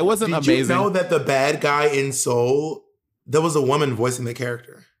good. It wasn't amazing. Did you know that the bad guy in Soul, there was a woman voicing the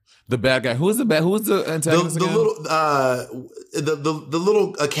character? The bad guy. Who was the antagonist again? The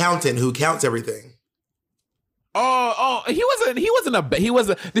little accountant who counts everything. There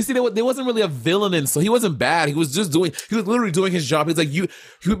wasn't really a villain in, so he wasn't bad. He was literally doing his job. He's like, he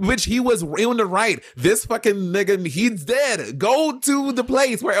was in the right. This fucking nigga, he's dead. Go to the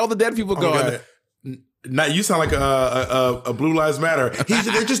place where all the dead people go. Now you sound like a Blue Lives Matter.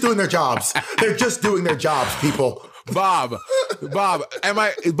 They're just doing their jobs. They're just doing their jobs, people. Bob, the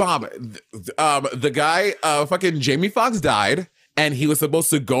guy, fucking Jamie Foxx died, and he was supposed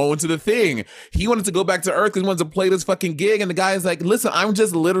to go into the thing. He wanted to go back to Earth because he wanted to play this fucking gig, and the guy is like, listen, I'm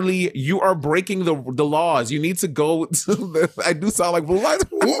just literally, you are breaking the laws. You need to go to I do sound like Blue Lives.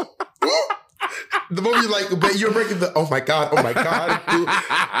 The movie, like, but you're breaking the. Oh my god!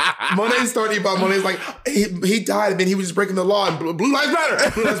 Monet's starting about Monet's like he died, and then he was just breaking the law. And Blue Lives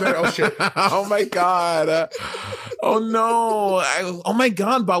Matter. Blue Lives Matter. Oh shit! Oh my god! Oh no! Oh my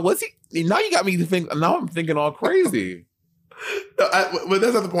god! But was he? Now you got me to think. Now I'm thinking all crazy. But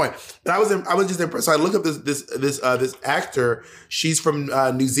that's not the point. I was just impressed. So I looked up this actor. She's from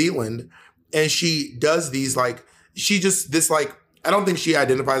New Zealand, and she does these like I don't think she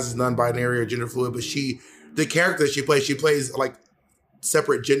identifies as non-binary or gender fluid, but the character she plays like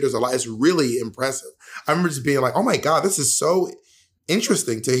separate genders a lot. It's really impressive. I remember just being like, oh my God, this is so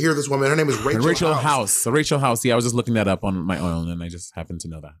interesting to hear this woman. Her name is Rachel House. Rachel House. Yeah, I was just looking that up on my own, and I just happened to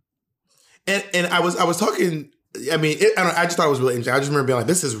know that. And I was talking. I mean, I just thought it was really interesting. I just remember being like,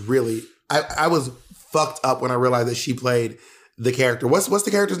 this is really. I was fucked up when I realized that she played the character. What's the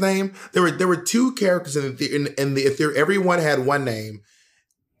character's name? There were 2 characters in the theory. Everyone had one name,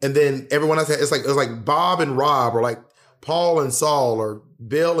 and then everyone else had. It was like Bob and Rob, or like Paul and Saul, or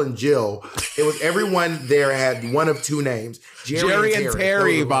Bill and Jill. It was everyone there had one of 2 names. Jerry and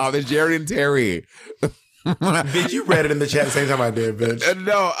Terry, Bob. It's Jerry and Terry. Bitch, you read it in the chat the same time I did, bitch.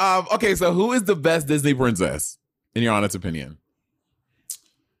 No. Okay, so who is the best Disney princess, in your honest opinion?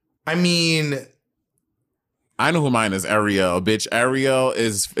 I mean, I know who mine is. Ariel, bitch. Ariel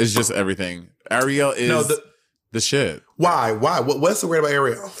is just everything. Ariel is the shit. Why? What's so great about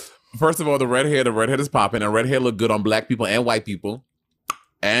Ariel? First of all, the red hair is popping, and red hair look good on black people and white people.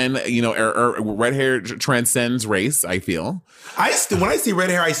 And, you know, red hair transcends race, I feel. When I see red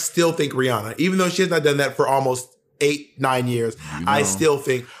hair, I still think Rihanna. Even though she has not done that for almost 8-9 years, I still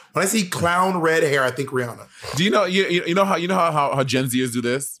think, when I see clown red hair, I think Rihanna. Do you know how Gen Zers do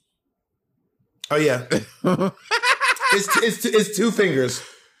this? Oh, yeah. it's 2 fingers.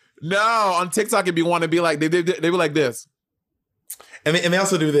 No, on TikTok, if you want to be like, they be like this. And they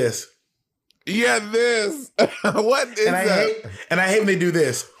also do this. Yeah, this. What is that? I hate when they do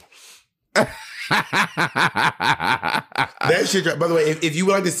this. That shit. By the way, if you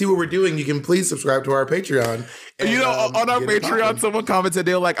would like to see what we're doing, you can please subscribe to our Patreon. And, on our Patreon, someone commented,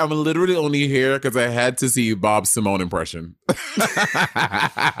 they were like, "I'm literally only here because I had to see Bob Simone impression."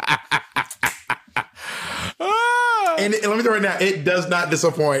 And let me tell you right now, it does not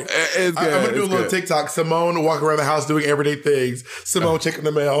disappoint. It's good. I'm gonna do a little TikTok. Simone walking around the house doing everyday things. Simone checking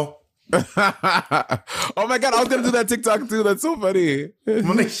the mail. Oh my God, I was gonna do that TikTok too. That's so funny.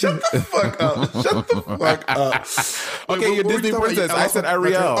 Shut the fuck up. Shut the fuck up. Okay, your Disney princess. I said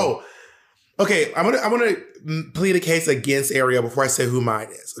Ariel. Oh, okay. I'm gonna plead a case against Ariel before I say who mine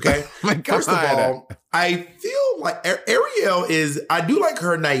is. Okay. My God. First of all, I feel like Ariel is. I do like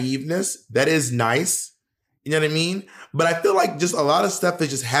her naiveness. That is nice. You know what I mean? But I feel like just a lot of stuff is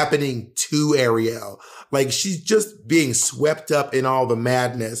just happening to Ariel. Like she's just being swept up in all the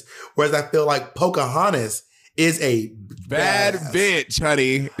madness. Whereas I feel like Pocahontas is a bad bitch,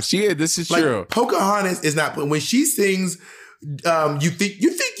 honey. This is like, true. Pocahontas is not, when she sings, you think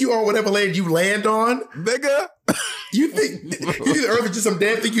you are whatever land you land on, nigga. You think the earth is just some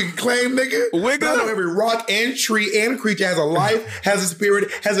damn thing you can claim, nigga? Wigga. I know every rock and tree and creature has a life, has a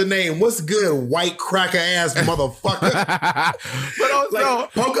spirit, has a name. What's good, white cracker ass motherfucker? But also,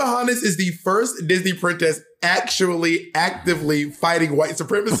 like, Pocahontas is the first Disney princess actually actively fighting white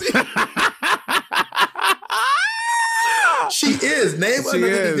supremacy. She is. Name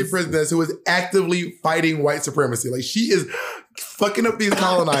another Disney princess who is actively fighting white supremacy. Like, she is fucking up these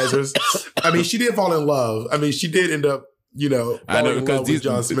colonizers. I mean, she did fall in love. I mean, she did end up, falling in love with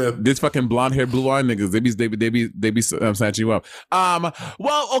John Smith. This fucking blonde haired, blue eyed niggas, they be snatching you up.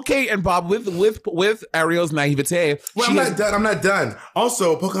 Well, okay, and Bob, with Ariel's naivete. Well, I'm not done.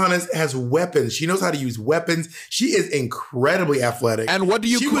 Also, Pocahontas has weapons. She knows how to use weapons. She is incredibly athletic. And what do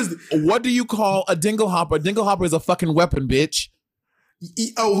you call a dingle hopper? A dingle hopper is a fucking weapon, bitch.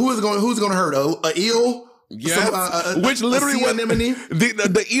 Who's going to hurt? A eel? Yes. Which literally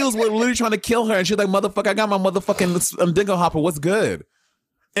the eels were literally trying to kill her, and she's like, "Motherfucker, I got my motherfucking dingle hopper. What's good?"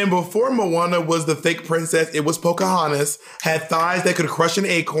 And before Moana was the fake princess, it was Pocahontas. Had thighs that could crush an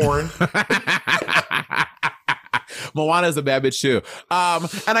acorn. Moana is a bad bitch too.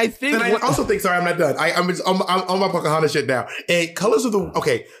 And I think, I also think. Sorry, I'm not done. I'm on my Pocahontas shit now. And Colors of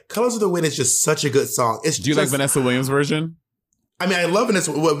the Wind is just such a good song. Do you like Vanessa Williams' version? I mean, I love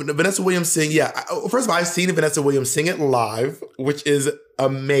Vanessa Williams sing. Yeah. First of all, I've seen Vanessa Williams sing it live, which is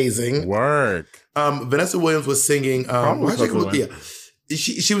amazing. Work. Vanessa Williams was singing.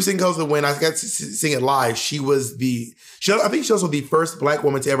 She was singing Colors of the Wind. I got to sing it live. I think she was the first Black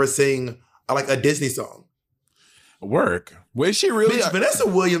woman to ever sing like a Disney song. Work. Was she really? Vanessa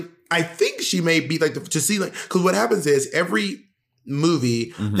Williams, I think she may be like because what happens is every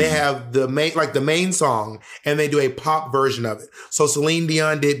movie, they have the main song and they do a pop version of it. So Celine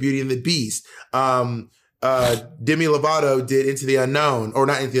Dion did Beauty and the Beast. Demi Lovato did Into the Unknown, or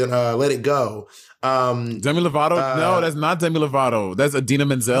not Into the Let It Go. Demi Lovato? No, that's not Demi Lovato. That's Idina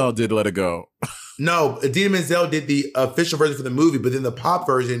Menzel did Let It Go. No, Idina Menzel did the official version for the movie, but then the pop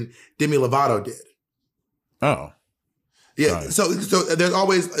version, Demi Lovato did. Oh. Yeah, so there's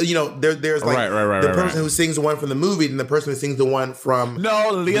always, there's like the person who sings the one from the movie and the person who sings the one from...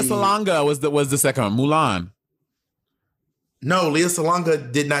 No, Lea Salonga was the second one, Mulan. No, Lea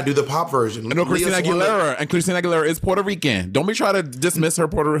Salonga did not do the pop version. No, Christina Aguilera. And Christina Aguilera is Puerto Rican. Don't be trying to dismiss her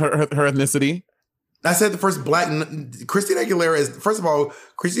ethnicity. I said the first Black... Christina Aguilera is... First of all,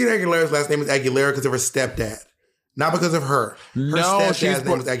 Christina Aguilera's last name is Aguilera because of her stepdad. Not because of her. No, stepdad's she's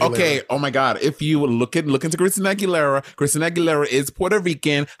name is Aguilera. okay. Oh my God! If you look into Christina Aguilera is Puerto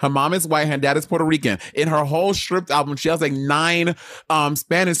Rican. Her mom is white. Her dad is Puerto Rican. In her whole stripped album, she has like 9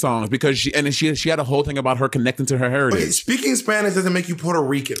 Spanish songs because she had a whole thing about her connecting to her heritage. Okay, speaking Spanish doesn't make you Puerto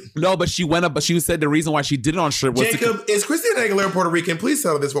Rican. No, but she went up. But she said the reason why she did it on strip was Jacob, is Christina Aguilera Puerto Rican? Please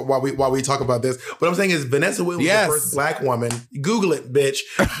tell this while we talk about this. What I'm saying is Vanessa Williams was the first black woman. Google it, bitch.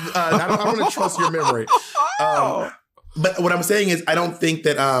 I don't want to trust your memory. But what I'm saying is I don't think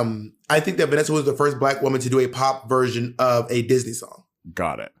that I think that Vanessa was the first black woman to do a pop version of a Disney song.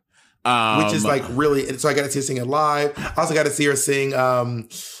 Got it. Which is like really, and so I got to see her sing it live. I also got to see her sing.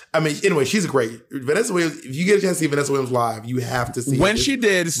 Anyway, she's great. Vanessa Williams. If you get a chance to see Vanessa Williams live, you have to see. When she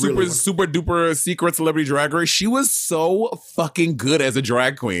did super duper secret celebrity drag race, she was so fucking good as a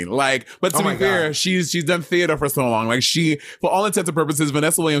drag queen. Like, but to be fair, she's done theater for so long. Like for all intents and purposes,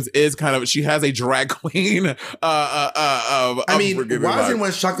 Vanessa Williams is she has a drag queen. Why is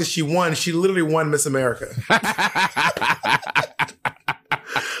anyone shocked that she won? She literally won Miss America.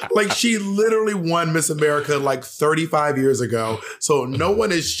 Like, she literally won Miss America like 35 years ago. So no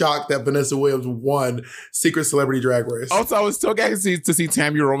one is shocked that Vanessa Williams won Secret Celebrity Drag Race. Also, I was so excited to see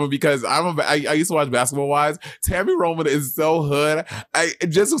Tammy Roman because I used to watch Basketball Wives. Tammy Roman is so hood.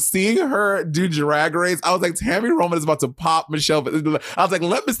 Just seeing her do Drag Race, I was like, Tammy Roman is about to pop Michelle. I was like,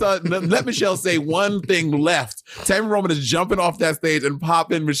 let Michelle say one thing left. Tammy Roman is jumping off that stage and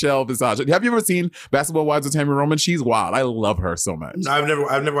popping Michelle Visage. Have you ever seen Basketball Wives with Tammy Roman? She's wild. I love her so much. I've never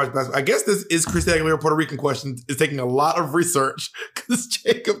watched basketball. I guess this is Christina Aguilera Puerto Rican question. It's taking a lot of research because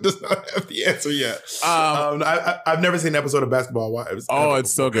Jacob does not have the answer yet. I've never seen an episode of Basketball Wives. Oh,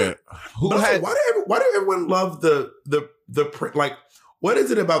 it's so good. Why do everyone love the like? What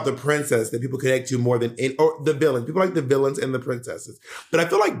is it about the princess that people connect to more than or the villains? People like the villains and the princesses, but I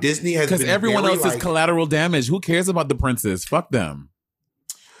feel like Disney has because everyone else is collateral damage. Who cares about the princess? Fuck them.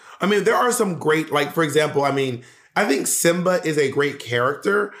 I mean, there are some great, like, for example, I think Simba is a great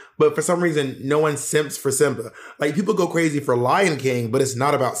character, but for some reason, no one simps for Simba. Like, people go crazy for Lion King, but it's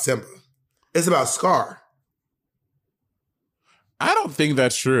not about Simba. It's about Scar. I don't think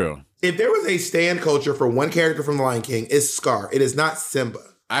that's true. If there was a stan culture for one character from The Lion King, it's Scar. It is not Simba.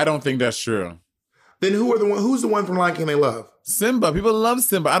 I don't think that's true. Then who's the one from Lion King they love? Simba. People love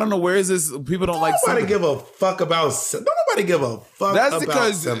Simba. I don't know where is this. People don't like Simba. Don't nobody give a fuck about Simba.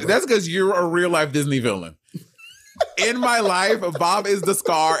 That's because you're a real life Disney villain. In my life, Bob is the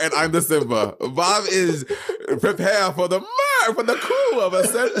Scar and I'm the Simba. Bob is prepare for the cool of a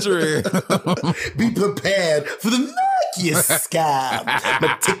century. Be prepared for the murkiest sky.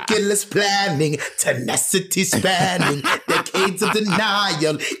 Meticulous planning, tenacity spanning, decades of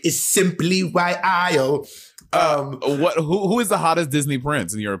denial is simply why I'll. Who is the hottest Disney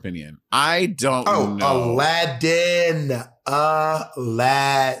prince in your opinion? I don't know.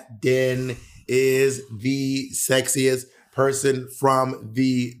 Aladdin is the sexiest person from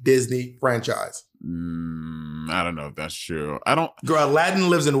the Disney franchise. I don't know if that's true. Girl, Aladdin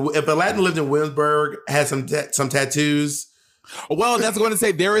lived in Williamsburg, had some tattoos. Well, that's going to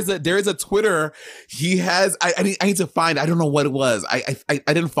say there is a Twitter. He has. I need to find. I don't know what it was. I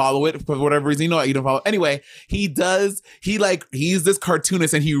didn't follow it for whatever reason. You know, you don't follow. Anyway, he's this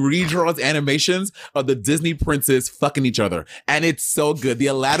cartoonist and he redraws animations of the Disney princes fucking each other, and it's so good. The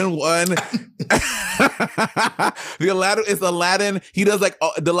Aladdin one. The Aladdin is Aladdin. He does like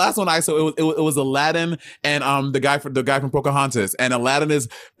the last one I saw. It was Aladdin and the guy from Pocahontas, and Aladdin is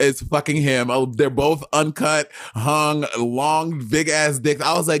fucking him. They're both uncut, hung, long, big ass dicks.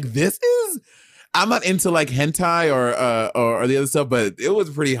 I was like, I'm not into like hentai or the other stuff, but it was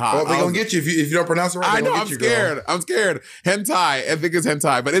pretty hot. Well, they're gonna get you if you don't pronounce it right. I know. I'm scared. I'm scared. Hentai. I think it's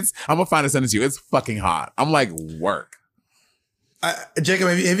hentai, but I'm gonna find a sentence to you. It's fucking hot. I'm like, work. Jacob,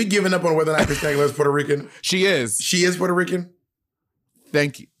 have you given up on whether or not Christina Aguilera is Puerto Rican? She is. She is Puerto Rican?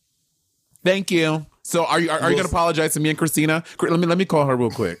 Thank you. So are you gonna apologize to me and Christina? Let me call her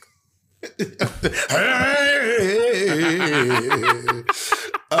real quick.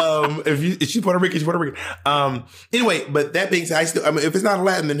 If she's Puerto Rican, she's Puerto Rican. Anyway, but that being said, if it's not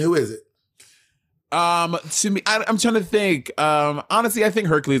Latin, then who is it? To me, I'm trying to think. Honestly, I think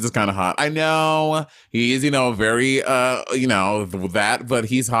Hercules is kind of hot. I know he's, very, that, but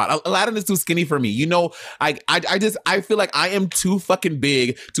he's hot. Aladdin is too skinny for me. I feel like I am too fucking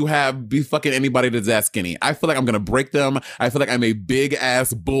big to be fucking anybody that's that skinny. I feel like I'm gonna break them. I feel like I'm a big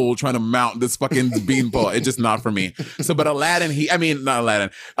ass bull trying to mount this fucking beanpole. It's just not for me. So, but Aladdin, not Aladdin.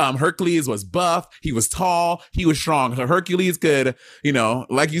 Hercules was buff. He was tall. He was strong. So Hercules could,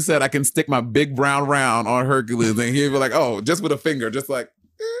 like you said, I can stick my big brown round on Hercules and he'd be like, oh, just with a finger, just like.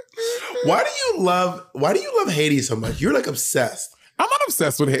 Why do you love Hades so much? You're like obsessed. I'm not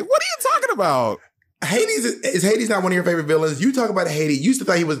obsessed with Hades. What are you talking about? Hades is Hades not one of your favorite villains? You talk about Hades. You said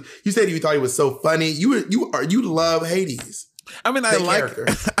you thought he was so funny. You love Hades. I mean, I like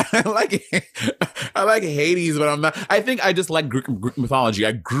Hades, but I'm not. I think I just like Greek mythology.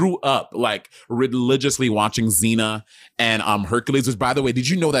 I grew up like religiously watching Xena and Hercules. Which, by the way, did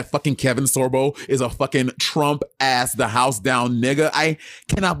you know that fucking Kevin Sorbo is a fucking Trump ass, the house down nigga? I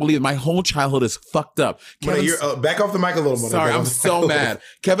cannot believe it. My whole childhood is fucked up. You're back off the mic a little more. Sorry, I'm so mad.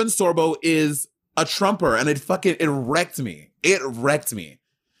 Kevin Sorbo is a Trumper, and it wrecked me. It wrecked me.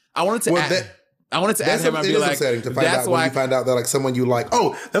 I wanted to add him and be like, that's why you find out that like someone you like.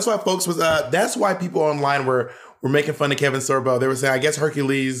 Oh, that's why folks was. That's why people online were making fun of Kevin Sorbo. They were saying, I guess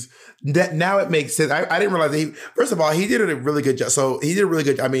Hercules. That now it makes sense. I didn't realize that first of all, he did a really good job. So he did a really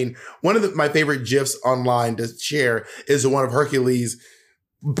good. I mean, one of my favorite gifs online to share is the one of Hercules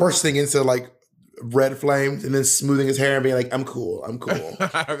bursting into like red flames and then smoothing his hair and being like, I'm cool.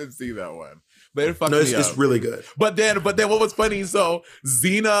 I haven't seen that one. But it fucked no, me it's up. really good. But then what was funny? So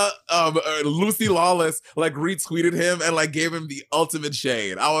Xena, Lucy Lawless, like retweeted him and like gave him the ultimate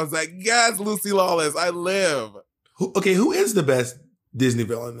shade. I was like, yes, Lucy Lawless, I live. Who is the best Disney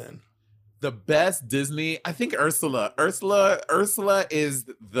villain then? The best Disney, I think Ursula. Ursula is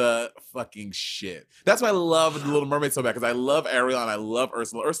the fucking shit. That's why I love The Little Mermaid so bad, because I love Ariel and I love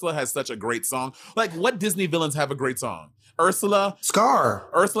Ursula. Ursula has such a great song. Like, what Disney villains have a great song? Ursula and Scar.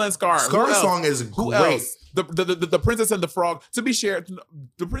 Scar's song is Who great. else? The Princess and the Frog. To be shared,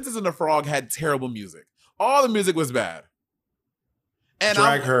 the Princess and the Frog had terrible music. All the music was bad. And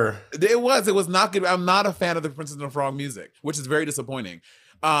It was not good. I'm not a fan of the Princess and the Frog music, which is very disappointing.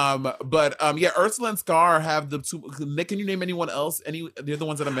 Yeah, Ursula and Scar have the two. Nick, can you name anyone else? They're the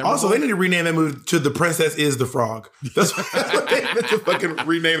ones that are memorable. Also, they need to rename that movie to The Princess is the Frog. That's what they need to fucking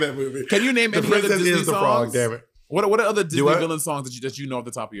rename that movie. Can you name The any Princess other Disney is the songs? Frog, damn it. What are other Disney villain songs that you know off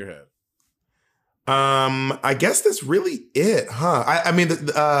the top of your head? I guess that's really it, huh? I mean,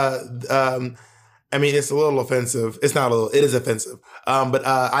 it's a little offensive. It's not a little. It is offensive. But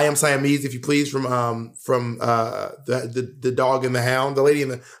I Am Siamese, if you please, from the Dog and the Hound, the Lady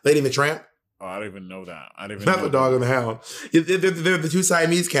and the Tramp. Oh, I don't even know that. Not the Dog and the Hound. They're the two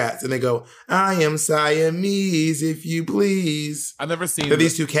Siamese cats, and they go, "I am Siamese, if you please." I've never seen. They're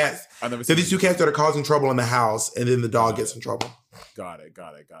these two cats. I've never seen these two cats that are causing trouble in the house, and then the dog gets in trouble. Got it.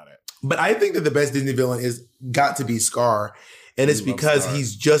 But I think that the best Disney villain is got to be Scar. And it's because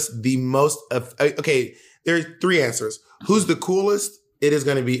he's just the most okay, there's three answers. Who's the coolest? It is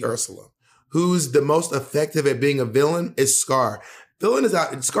going to be Ursula. Who's the most effective at being a villain? Is Scar. Villain is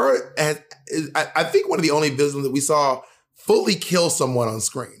out. Scar is, I think, one of the only villains that we saw fully kill someone on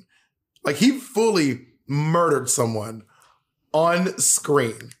screen. Like, he fully murdered someone on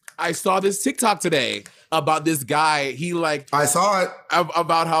screen. I saw this TikTok today about this guy. I saw it.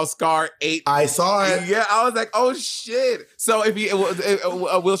 About how Scar ate. I saw it. Yeah, I was like, oh shit. So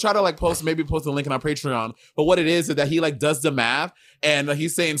we'll try to post a link on our Patreon. But what it is that he does the math, and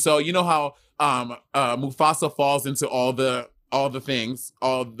he's saying, so you know how Mufasa falls into all the things,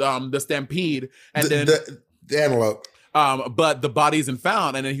 the stampede, and then the antelope. But the body isn't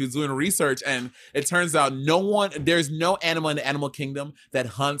found, and then he was doing research, and it turns out there's no animal in the animal kingdom that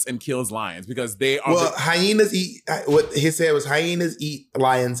hunts and kills lions, because they are. Well, hyenas eat. What he said was hyenas eat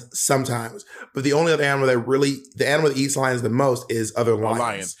lions sometimes, but the only other animal that eats lions the most is other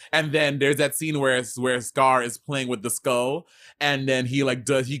lions. And then there's that scene where Scar is playing with the skull, and then he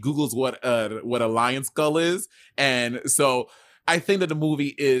Googles what a lion skull is, and so I think that the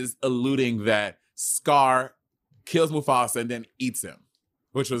movie is alluding that Scar kills Mufasa and then eats him,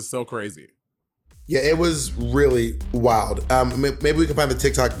 which was so crazy. Yeah, it was really wild. Maybe we can find the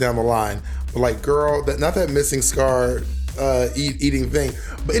TikTok down the line. But girl, not that missing Scar eating thing.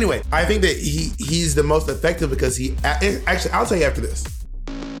 But anyway, I think that he's the most effective because actually, I'll tell you after this.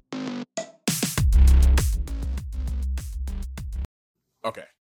 Okay.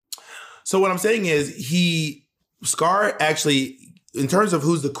 So what I'm saying is Scar actually, in terms of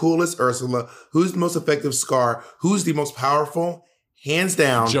who's the coolest, Ursula, who's the most effective, Scar, who's the most powerful, hands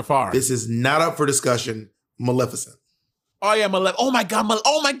down, Jafar. This is not up for discussion, Maleficent. Oh yeah, oh my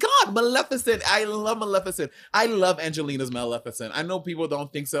god, Maleficent. I love Maleficent. I love Angelina's Maleficent. I know people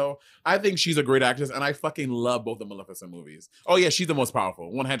don't think so. I think she's a great actress, and I fucking love both the Maleficent movies. Oh yeah, she's the most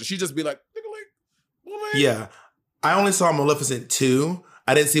powerful. 100. She just be like, yeah. I only saw Maleficent 2.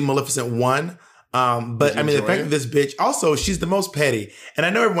 I didn't see Maleficent 1. But I mean, the fact that this bitch, also, she's the most petty. And I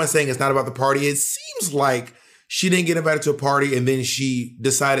know everyone's saying it's not about the party. It seems like she didn't get invited to a party and then she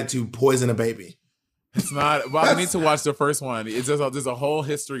decided to poison a baby. It's not. Well, I need to watch the first one. It's just there's a whole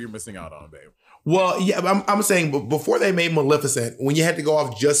history you're missing out on, babe. Well, yeah, I'm saying before they made Maleficent, when you had to go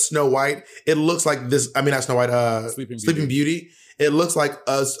off just Snow White, it looks like this. I mean, not Snow White. Sleeping Beauty. It looks like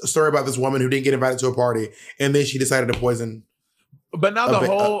a story about this woman who didn't get invited to a party, and then she decided to poison. But now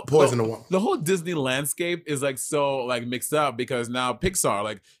poison a woman. The whole Disney landscape is like so like mixed up because now Pixar,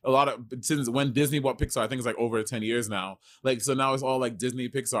 like a lot of since when Disney bought Pixar, I think it's like over 10 years now. Like so now it's all like Disney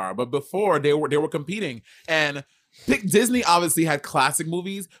Pixar. But before they were competing, and Disney obviously had classic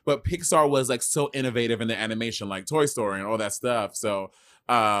movies, but Pixar was like so innovative in the animation, like Toy Story and all that stuff. So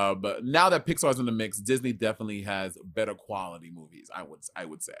but now that Pixar's in the mix, Disney definitely has better quality movies, I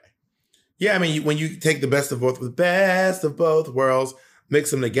would say. Yeah, I mean, when you take the best of both worlds,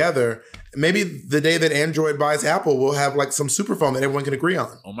 mix them together, maybe the day that Android buys Apple, we'll have like some super phone that everyone can agree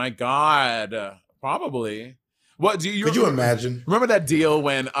on. Oh my God, probably. What do you? Could you imagine? Remember that deal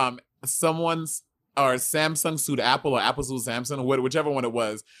when Samsung sued Apple or Apple sued Samsung, whichever one it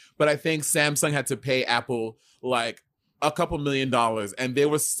was. But I think Samsung had to pay Apple like a couple $1 million, and they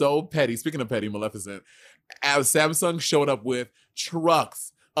were so petty. Speaking of petty, Maleficent, Samsung showed up with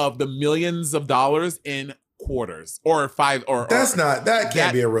trucks of the millions of dollars in quarters or five or that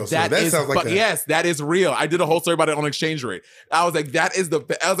can't be a real story. That sounds like yes, that is real. I did a whole story about it on exchange rate. I was like,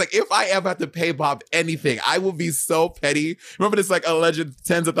 if I ever have to pay Bob anything, I will be so petty. Remember this like alleged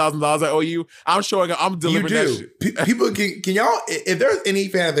tens of thousands of dollars I owe you? I'm delivering that shit. People can y'all, if there's any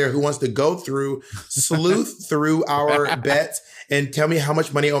fan out there who wants to go through sleuth through our bets and tell me how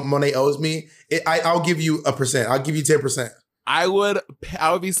much money owes me, I'll give you 1%. I'll give you 10%. I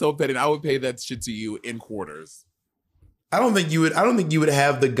would be so petty. And I would pay that shit to you in quarters. I don't think you would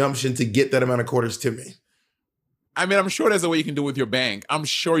have the gumption to get that amount of quarters to me. I mean, I'm sure there's a way you can do it with your bank. I'm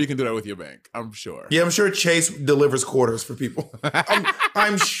sure you can do that with your bank. I'm sure. Yeah, I'm sure Chase delivers quarters for people.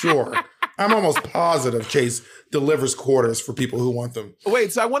 I'm sure. I'm almost positive Chase delivers quarters for people who want them.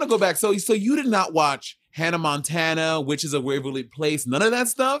 Wait, so I want to go back. So you did not watch Hannah Montana, Witches of Waverly Place, none of that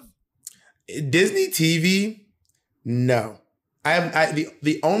stuff? Disney TV? No.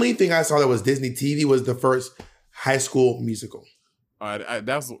 The only thing I saw that was Disney TV was the first High School Musical.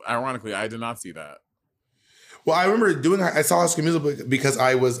 That's ironically, I did not see that. Well, I remember I saw High School Musical because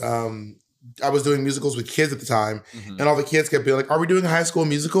I was doing musicals with kids at the time, and all the kids kept being like, "Are we doing a High School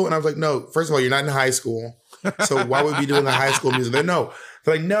Musical?" And I was like, "No. First of all, you're not in high school, so why would we be doing a High School Musical?"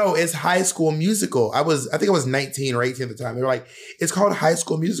 They're like, "No, it's High School Musical." I think I was 19 or 18 at the time. They were like, "It's called High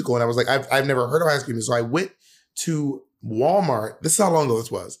School Musical," and I was like, "I've never heard of High School Musical." So I went to Walmart. This is how long ago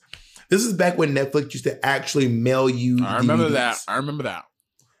this was. This is back when Netflix used to actually mail you I remember that.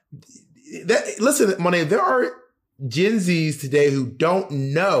 Listen, Monet, there are Gen Zs today who don't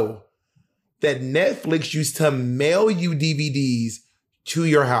know that Netflix used to mail you DVDs to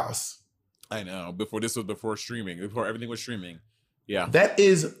your house. I know. Before streaming, before everything was streaming. Yeah. That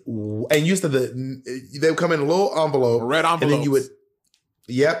is, and used to they would come in a little envelope. Red envelopes. And then you would,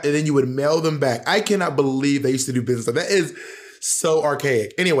 and then you would mail them back. I cannot believe they used to do business. That is so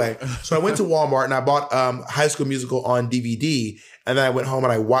archaic. Anyway, so I went to Walmart and I bought High School Musical on DVD, and then I went home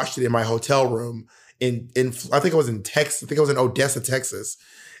and I watched it in my hotel room in I think I was in Texas. I think I was in Odessa, Texas.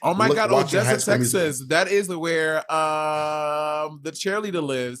 Oh my God, Odessa, Texas. That is where the cheerleader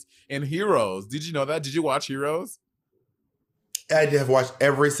lives in Heroes. Did you know that? Did you watch Heroes? I did have watched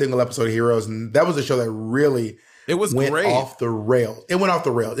every single episode of Heroes, and that was a show that really went great. Off the rails. It went off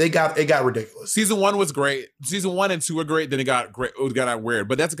the rails. It got ridiculous. Season 1 was great. Season 1 and 2 were great. Then it got great. It got weird.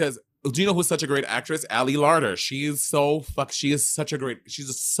 But that's because, do you know who's such a great actress? Ali Larter. She's such a great actress.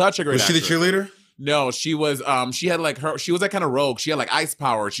 Was she the cheerleader? No, she was. She had like she was like kind of rogue. She had like ice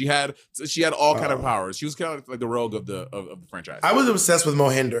power. She had all kind of powers. She was kind of like the rogue of the franchise. I was obsessed with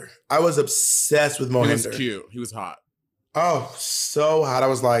Mohinder. He was cute. He was hot. Oh, so hot. I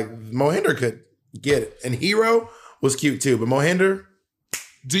was like, Mohinder could get it. And Hero was cute too, but Mohinder.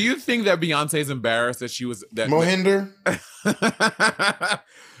 Do you think that Beyonce is embarrassed that she was that Mohinder?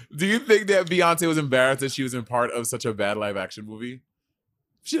 Do you think that Beyonce was embarrassed that she was in part of such a bad live action movie?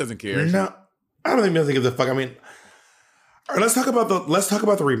 She doesn't care. No, I don't think Beyonce gives a fuck. I mean, all right, let's talk about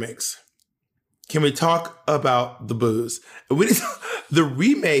the remakes. Can we talk about the booze? The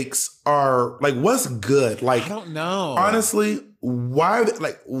remakes are like, what's good? Like, I don't know. Honestly, why?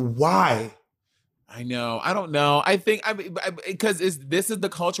 Why? I know. I don't know. I think because this is the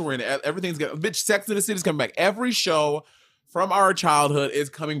culture we're in. Everything's getting Sex and the City's coming back. Every show from our childhood is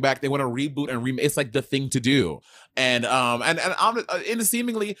coming back. They want to reboot and remake. It's like the thing to do. And in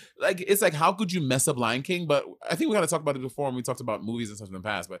seemingly like it's like how could you mess up Lion King? But I think we got to talk about it before when we talked about movies and stuff in the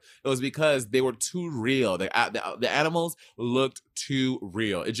past. But it was because they were too real. The animals looked too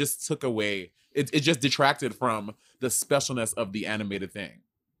real. It just took away. It just detracted from the specialness of the animated thing.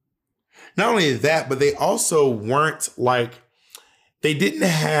 Not only that, but they also weren't like they didn't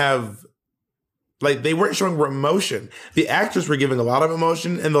have. Like, they weren't showing emotion. The actors were giving a lot of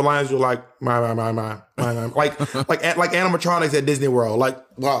emotion, and the lines were like, my. like animatronics at Disney World. Like,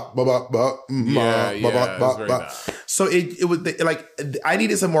 blah, blah, blah, blah, blah, blah, blah. So it was, like, I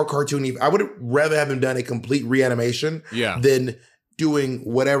needed some more cartoony. I would have rather have them done a complete reanimation than doing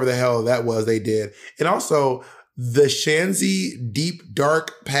whatever the hell that was they did. And also, the Shanzi Deep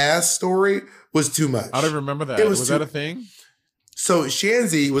Dark Past story was too much. I don't remember that. Was that a thing? So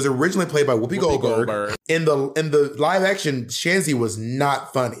Shanzi was originally played by Whoopi Goldberg. In the live action, Shanzi was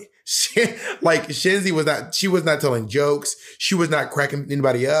not funny. Shanzi was not. She was not telling jokes. She was not cracking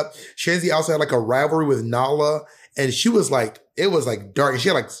anybody up. Shanzi also had like a rivalry with Nala, and she was like, it was like dark. She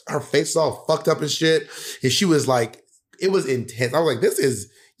had like her face was all fucked up and shit, and she was like, it was intense. I was like, this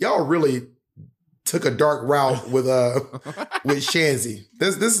is y'all really took a dark route with Shanzi.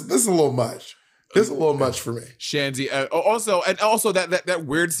 This is a little much. This is a little much for me. Shanzi. Also that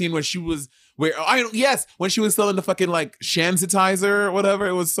weird scene when she was when she was selling the fucking like Shanzitizer or whatever.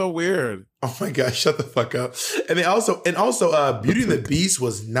 It was so weird. Oh my gosh, shut the fuck up. And also Beauty and the Beast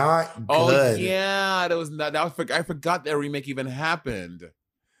was not good. Oh yeah, that was not. I forgot that remake even happened.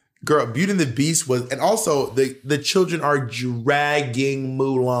 Girl, Beauty and the Beast was, and also the children are dragging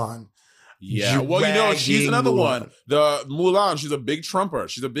Mulan. Yeah, well, you know, she's another one. The Mulan, she's a big Trumper.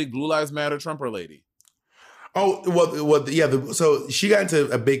 She's a big Blue Lives Matter Trumper lady. Oh, well, yeah. So she got into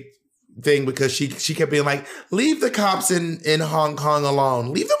a big thing because she kept being like, leave the cops in Hong Kong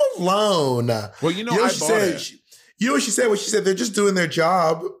alone. Leave them alone. Well, you know what I she bought said? it. You know what she said? What she said, they're just doing their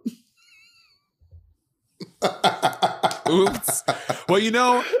job. Oops. Well, you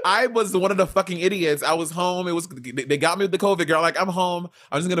know, I was one of the fucking idiots. I was home. They got me with the COVID girl. Like, I'm home.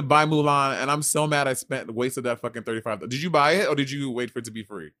 I'm just gonna buy Mulan, and I'm so mad I wasted that fucking $35. Did you buy it or did you wait for it to be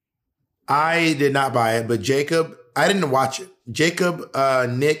free? I did not buy it, but Jacob, I didn't watch it. Jacob,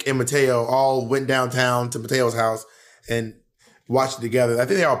 Nick, and Mateo all went downtown to Mateo's house and watched it together. I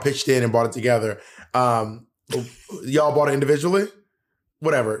think they all pitched in and bought it together. Y'all bought it individually?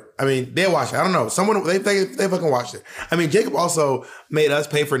 Whatever. I mean, they watched it. I don't know. Someone, they fucking watched it. I mean, Jacob also made us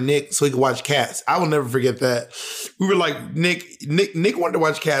pay for Nick so he could watch Cats. I will never forget that. We were like, Nick wanted to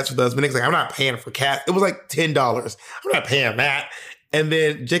watch Cats with us, but Nick's like, I'm not paying for Cats. It was like $10. I'm not paying that. And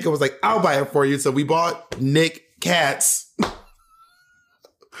then Jacob was like, I'll buy it for you. So we bought Nick Cats,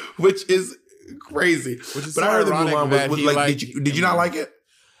 which is crazy. But I heard that Mulan was like, did you not like it?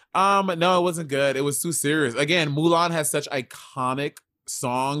 No, it wasn't good. It was too serious. Again, Mulan has such iconic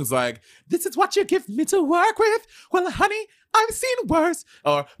songs like "This is what you give me to work with." Well, honey, I've seen worse.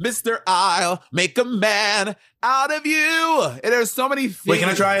 Or "Mr. I'll make a man out of you." And there's so many things. Wait, can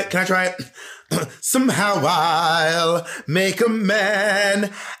I try it? Somehow I'll make a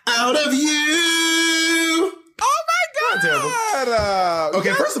man out of you. Oh my God!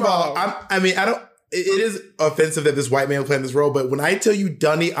 Okay, first of all, it is offensive that this white man playing this role, but when I tell you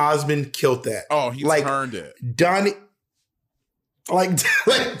Donny Osmond killed that. Oh, he turned it. Donny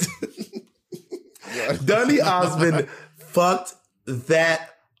Osmond fucked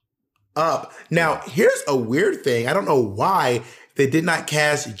that up. Now, here's a weird thing. I don't know why they did not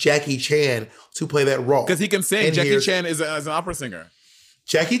cast Jackie Chan to play that role. Because he can sing. Jackie Chan is an opera singer.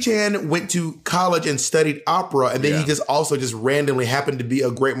 Jackie Chan went to college and studied opera, and then he just randomly happened to be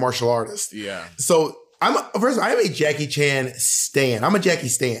a great martial artist. Yeah. So I'm a Jackie Chan stan. I'm a Jackie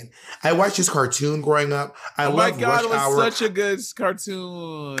stan. I watched his cartoon growing up. I loved Rush Hour. It was such a good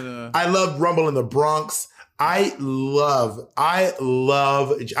cartoon. I loved Rumble in the Bronx. I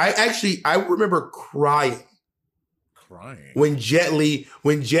remember crying when Jet Li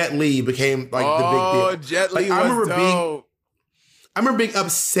became like the big deal. Jet Li was dope. I remember being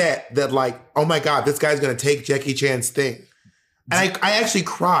upset that like, oh my God, this guy's gonna take Jackie Chan's thing. And I actually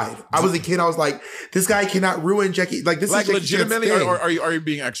cried. I was a kid. I was like, this guy cannot ruin Jackie. Like, this like is Jackie legitimately, Chan's thing. or are you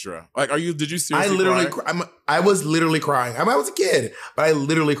being extra? Like, did you seriously cry? I was literally crying. I was a kid, but I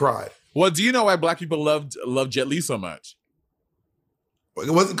literally cried. Well, do you know why Black people loved Jet Li so much?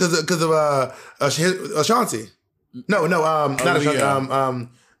 It wasn't because of Ashanti. No, not Ashanti.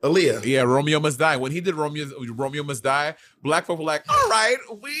 Aaliyah. Yeah, Romeo Must Die. When he did Romeo Must Die, Black folk were like, all right,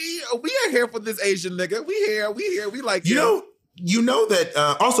 we are here for this Asian nigga. We here, we like You know that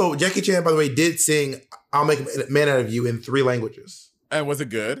also Jackie Chan, by the way, did sing I'll Make a Man Out of You in 3 languages. And was it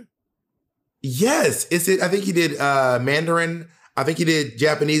good? Yes. I think he did Mandarin. I think he did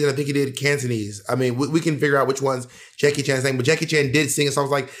Japanese, and I think he did Cantonese. I mean, we can figure out which ones Jackie Chan sang, but Jackie Chan did sing, so I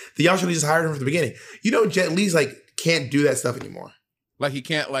was like, y'all should have just hired him from the beginning. You know, Jet Li's like can't do that stuff anymore. Like he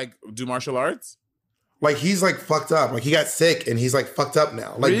can't like do martial arts? Like he's like fucked up. Like he got sick and he's like fucked up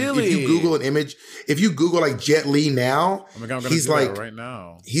now. Like Really? if you Google an image, if you Google like Jet Li now, Oh my God, I'm gonna he's do that like right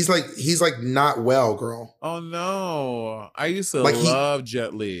now. he's like not well, girl. Oh no. I used to Like love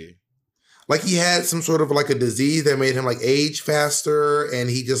Jet Li. Like he had some sort of like a disease that made him like age faster, and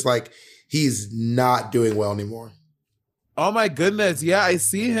he just like he's not doing well anymore. Oh my goodness. Yeah, I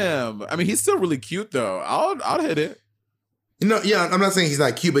see him. I mean, he's still really cute though. I'll hit it. No, yeah, I'm not saying he's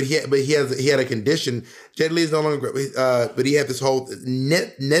not cute, but he had a condition. Jet Li is no longer, but he had this whole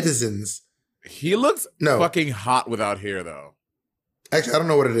netizens. He looks No. fucking hot without hair though. Actually, I don't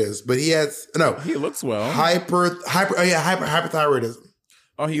know what it is, but he has He looks well. hyperthyroidism.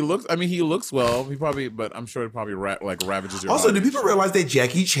 Oh, he looks well. But I'm sure it probably ravages your Also, body. do people realize that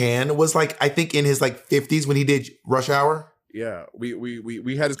Jackie Chan was like, I think in his like 50s when he did Rush Hour? Yeah,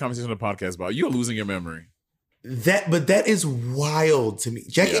 we had this conversation on the podcast about you're losing your memory. But that is wild to me.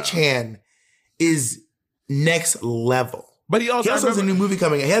 Jackie Yeah. Chan is next level. But he He also has a new movie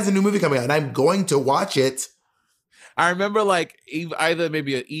coming out. He has a new movie coming out, and I'm going to watch it. I remember like either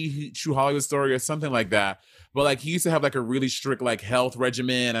maybe a True Hollywood Story or something like that. But like he used to have like a really strict like health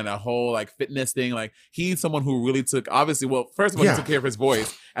regimen and a whole like fitness thing. Like he's someone who really took obviously, well, first of all, Yeah. he took care of his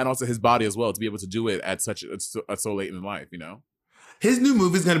voice and also his body as well to be able to do it at so late in life, you know? His new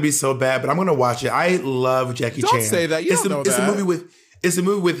movie is going to be so bad, but I'm going to watch it. I love Jackie Don't Chan. say that. You don't know It's that. a movie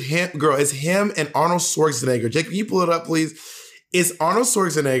with him, girl. It's him and Arnold Schwarzenegger. Jackie, can you pull it up, please? It's Arnold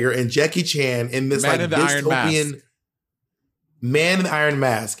Schwarzenegger and Jackie Chan in this Man like in the Iron Mask. dystopian Man in the Iron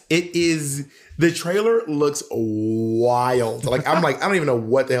Mask. It is. The trailer looks wild. Like I don't even know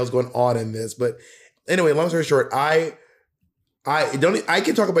what the hell's going on in this. But anyway, long story short, I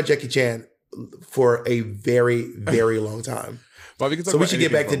can talk about Jackie Chan for a very, very long time. But we can talk So we about should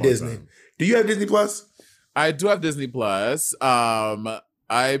get anything back to for a long Disney. time. Do you have Disney Plus? I do have Disney Plus.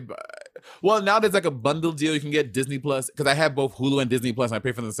 Well, now there's like a bundle deal. You can get Disney Plus because I have both Hulu and Disney Plus and I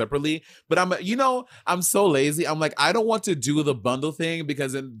pay for them separately. But I'm so lazy. I'm like, I don't want to do the bundle thing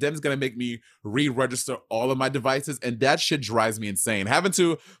because then it's going to make me re-register all of my devices. And that shit drives me insane. Having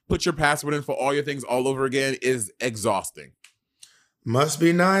to put your password in for all your things all over again is exhausting. Must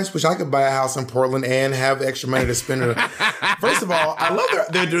be nice. Wish I could buy a house in Portland and have extra money to spend. First of all, I love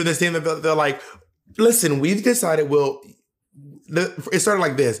they're doing this thing that they're like, listen, we've decided it started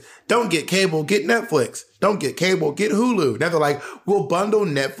like this. Don't get cable, get Netflix. Don't get cable, get Hulu. Now they're like, we'll bundle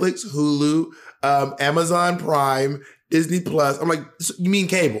Netflix, Hulu, Amazon Prime, Disney Plus. I'm like, you mean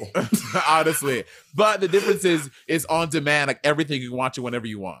cable? Honestly. But the difference is it's on demand. Like everything, you can watch it whenever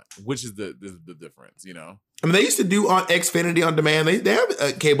you want, which is the difference, you know? I mean, they used to do on Xfinity on demand. They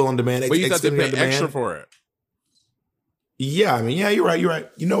have cable on demand. But you have to Xfinity pay on demand. extra for it. Yeah, I mean, yeah, you're right.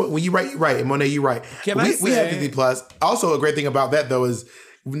 You know what? When you're right. And Monet, you're right. Can we I have say- Disney Plus. Also, a great thing about that though is,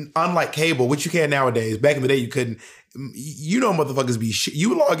 unlike cable, which you can nowadays, back in the day you couldn't. You know, motherfuckers be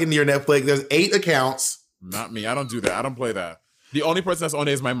you log into your Netflix. There's 8 accounts. Not me. I don't do that. I don't play that. The only person that's on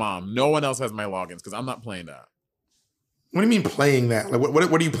it is my mom. No one else has my logins because I'm not playing that. What do you mean playing that? Like,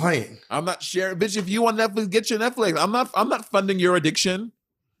 what are you playing? I'm not sharing. Bitch, if you want Netflix, get your Netflix. I'm not funding your addiction.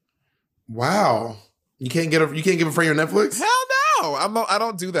 Wow, you can't give a friend your Netflix. Hell no. I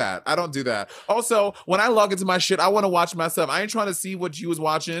don't do that. I don't do that. Also, when I log into my shit, I want to watch myself. I ain't trying to see what you was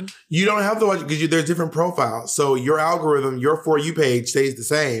watching. You don't have to watch because there's different profiles. So your algorithm, your For You page stays the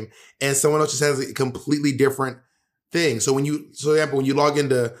same, and someone else just has a completely different thing. So for example, when you log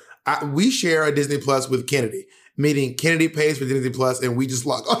into, we share a Disney Plus with Kennedy, meaning Kennedy pays for Disney Plus, and we just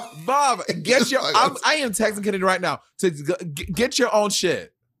log on. Bob, get your. I am texting Kennedy right now to get your own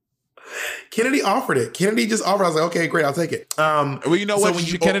shit. Kennedy offered it. Kennedy just offered. I was like, okay, great, I'll take it. Well, you know So what? when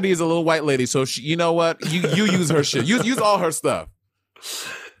Kennedy is a little white lady, so you know what? You use her shit. Use all her stuff.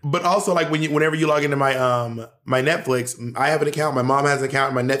 But also, like whenever you log into my my Netflix, I have an account. My mom has an account.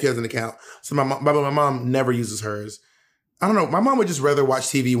 And my nephew has an account. So my mom never uses hers. I don't know. My mom would just rather watch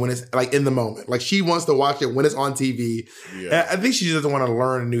TV when it's like in the moment. Like she wants to watch it when it's on TV. Yeah. I think she just doesn't want to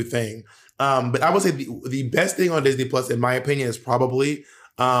learn a new thing. But I would say the best thing on Disney Plus, in my opinion, is probably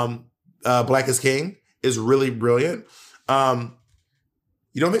Black is King. Is really brilliant.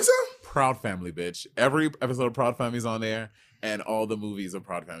 You don't think so? Proud Family, bitch. Every episode of Proud Family is on there, and all the movies of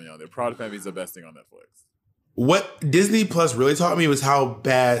Proud Family on there. Proud Family is the best thing on Netflix. What Disney Plus really taught me was how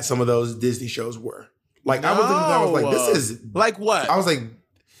bad some of those Disney shows were. Like I was like, this is like what? I was like,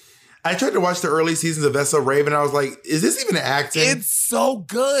 I tried to watch the early seasons of That's So Raven. I was like, is this even acting? It's so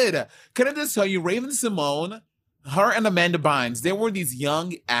good. Can I just tell you, Raven Simone, her and Amanda Bynes, they were these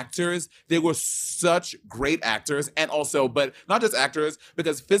young actors. They were such great actors, and also, but not just actors,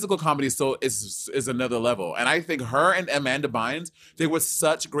 because physical comedy is another level. And I think her and Amanda Bynes, they were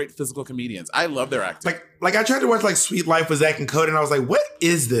such great physical comedians. I love their acting. Like I tried to watch like Sweet Life with Zach and Cody, and I was like, what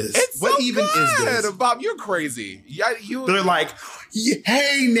is this? It's what so even good. is this? Bob, you're crazy. Yeah, you. They're like,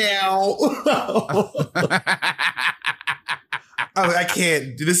 hey now. I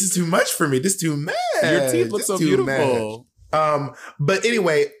can't. This is too much for me. This is too mad. Your teeth look This so too beautiful. mad. But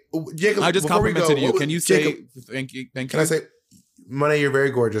anyway, Jacob, I just before we complimented go, you. Can you say Jacob, thank you? Thank you. Can I say, Monet, you're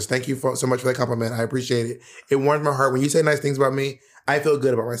very gorgeous. Thank you so much for that compliment. I appreciate it. It warms my heart. When you say nice things about me, I feel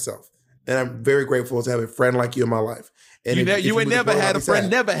good about myself. And I'm very grateful to have a friend like you in my life. And you ain't never had a friend,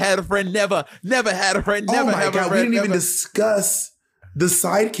 never had a friend, never had a friend, never had a friend. We didn't even discuss the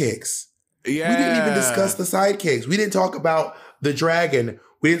sidekicks. Yeah. We didn't even discuss the sidekicks. We didn't talk about the dragon.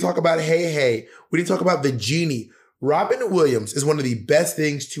 We didn't talk about Hey Hey. We didn't talk about the genie. Robin Williams is one of the best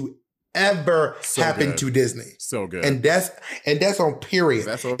things to ever happen to Disney. So good. And that's on period.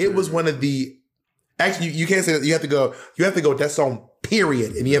 It was one of the actually you can't say that. You have to go that's on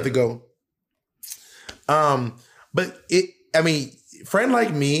period. And you have to go but Friend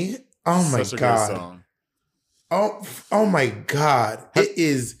Like Me, oh my Such a God. good song. Oh my God. It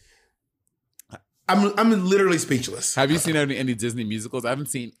is I'm literally speechless. Have you seen any Disney musicals? I haven't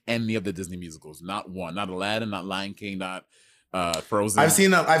seen any of the Disney musicals. Not one. Not Aladdin, not Lion King, not Frozen. I've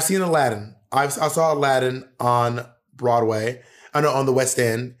seen Aladdin. I saw Aladdin on Broadway. I know on the West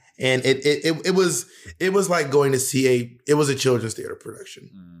End. And it was like going to see it was a children's theater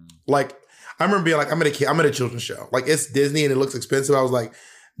production. Like I remember being like, I'm at a children's show. Like it's Disney and it looks expensive. I was like,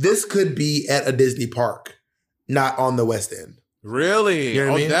 this could be at a Disney park, not on the West End. Really? You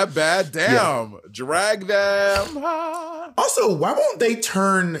know what I mean? That bad? Damn. Yeah. Drag them. Also, why won't they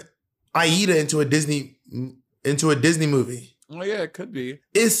turn Aida into a Disney movie? Oh yeah, it could be.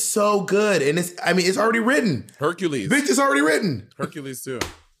 It's so good. And it's already written. Hercules. Bitch, it's already written. Hercules too.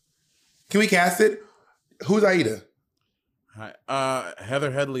 Can we cast it? Who's Aida?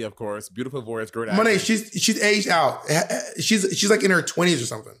 Heather Headley, of course. Beautiful voice, great actor. Monet, she's aged out. She's like in her 20s or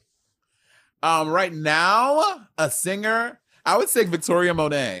something. Right now, a singer, I would say Victoria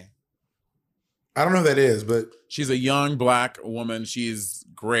Monet. I don't know who that is, but she's a young Black woman. She's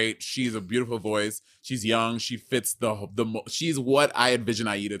great. She's a beautiful voice. She's young. She fits she's what I envision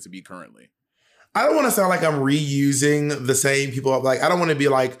Aida to be currently. I don't want to sound like I'm reusing the same people. Like I don't want to be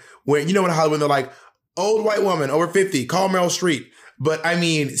like when in Hollywood they're like old white woman over 50, call Meryl Streep. But I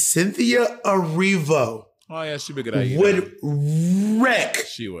mean Cynthia Erivo. Oh yeah, she'd be a good Aida. Would wreck.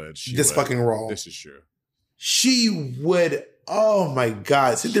 She would. Fucking role. This is true. She would. Oh my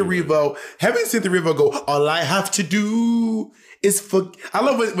God, Cynthia Erivo. Having Cynthia Erivo go, all I have to do is for. I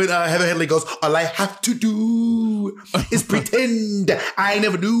love when Heather Headley goes, all I have to do is pretend I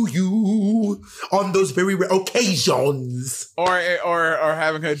never knew you on those very rare occasions. Or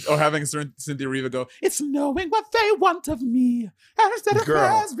having Cynthia Erivo go, it's knowing what they want of me instead of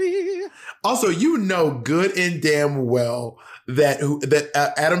as me. Also, good and damn well that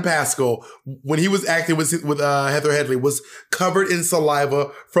Adam Pascal, when he was acting with Heather Headley, was covered in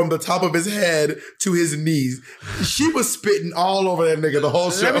saliva from the top of his head to his knees. She was spitting all over that nigga the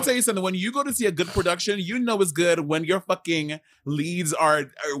whole show. Let me tell you something. When you go to see a good production, you know it's good when your fucking leads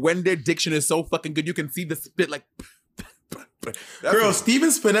when their diction is so fucking good, you can see the spit like. Girl, Steven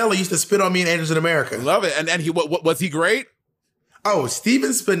Spinella used to spit on me in Angels in America. Love it. And he what was he great? Oh, Steven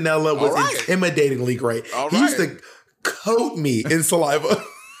Spinella was intimidatingly great. He used to coat me in saliva.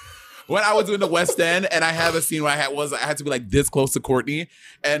 When I was doing the West End and I have a scene where I had to be like this close to Courtney,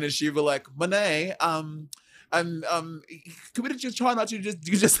 and then she'd be like, Monet, could we just try not to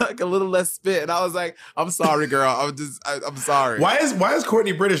just like a little less spit? And I was like, I'm sorry, girl. I'm sorry. Why is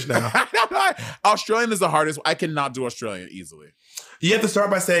Courtney British now? Australian is the hardest. I cannot do Australian easily. You have to start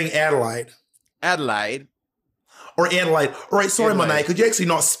by saying Adelaide. Adelaide. Or Adelaide. All right, sorry, Monet. Could you actually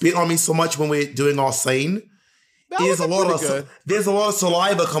not spit on me so much when we're doing our scene? There's a lot of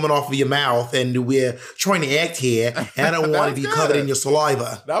saliva coming off of your mouth, and we're trying to act here, and I don't want to be covered in your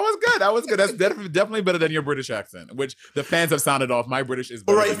saliva. That was good. That's definitely better than your British accent, which the fans have sounded off. My British is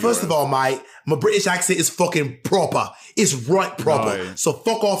better. All right, first of all, mate, my British accent is fucking proper. It's right proper. No. So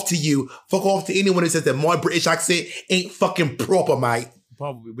fuck off to you. Fuck off to anyone who says that my British accent ain't fucking proper, mate.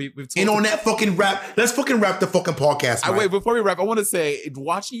 And on that fucking rap, let's fucking wrap the fucking podcast. Wait, before we wrap, I want to say,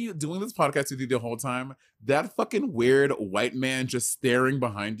 watching you doing this podcast with you the whole time, that fucking weird white man just staring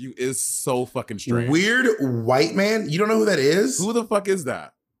behind you is so fucking strange. Weird white man? You don't know who that is? Who the fuck is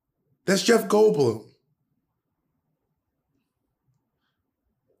that? That's Jeff Goldblum.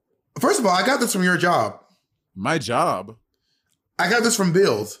 First of all, I got this from your job. My job? I got this from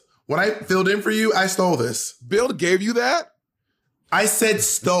Build. When I filled in for you, I stole this. Build gave you that? I said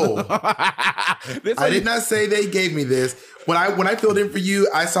stole. I did not say they gave me this. When I filled in for you,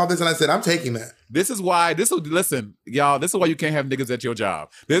 I saw this and I said, I'm taking that. Listen, y'all, this is why you can't have niggas at your job.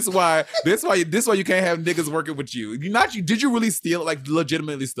 This is why you can't have niggas working with you. Did you really steal it? Like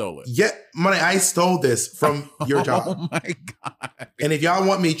legitimately stole it? Yeah, money, I stole this from your job. Oh my God. And if y'all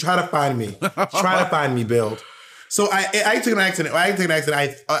want me, try to find me. Try to find me, Build. So I took an accident.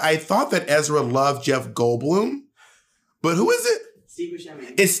 I thought that Ezra loved Jeff Goldblum, but who is it? Steve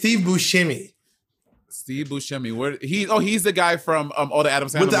Buscemi. It's Steve Buscemi. Steve Buscemi. He's the guy from all the Adam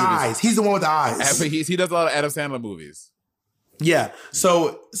Sandler with the movies. eyes. He's the one with the eyes. He does a lot of Adam Sandler movies. Yeah.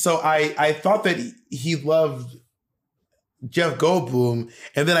 So I thought that he loved Jeff Goldblum,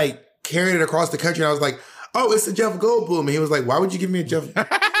 and then I carried it across the country, and I was like, "Oh, it's a Jeff Goldblum." And he was like, "Why would you give me a Jeff?"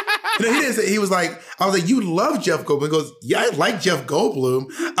 He didn't say. He was like, "I was like, you love Jeff Goldblum." He goes, "Yeah, I like Jeff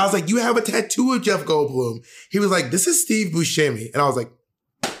Goldblum." I was like, "You have a tattoo of Jeff Goldblum." He was like, "This is Steve Buscemi," and I was like,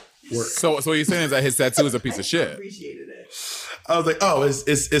 "Work." So what you're saying is that his tattoo is a piece of shit. Appreciated it. I was like, "Oh,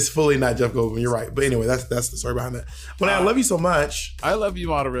 it's fully not Jeff Goldblum." You're right, but anyway, that's the story behind that. But I love you so much. I love you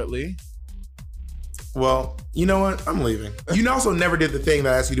moderately. Well, you know what? I'm leaving. You also never did the thing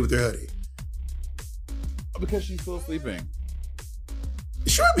that I asked you to do with your hoodie. Because she's still sleeping.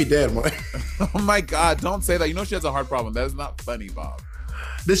 She should be dead, man. Oh my God, don't say that. You know she has a heart problem. That is not funny, Bob.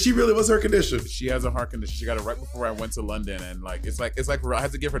 Does she really? What's her condition? She has a heart condition. She got it right before I went to London, and it's like I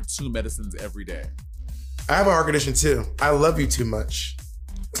have to give her 2 medicines every day. I have a heart condition too. I love you too much.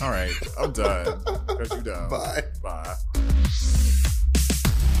 All right, I'm done. Because you done. Bye. Bye.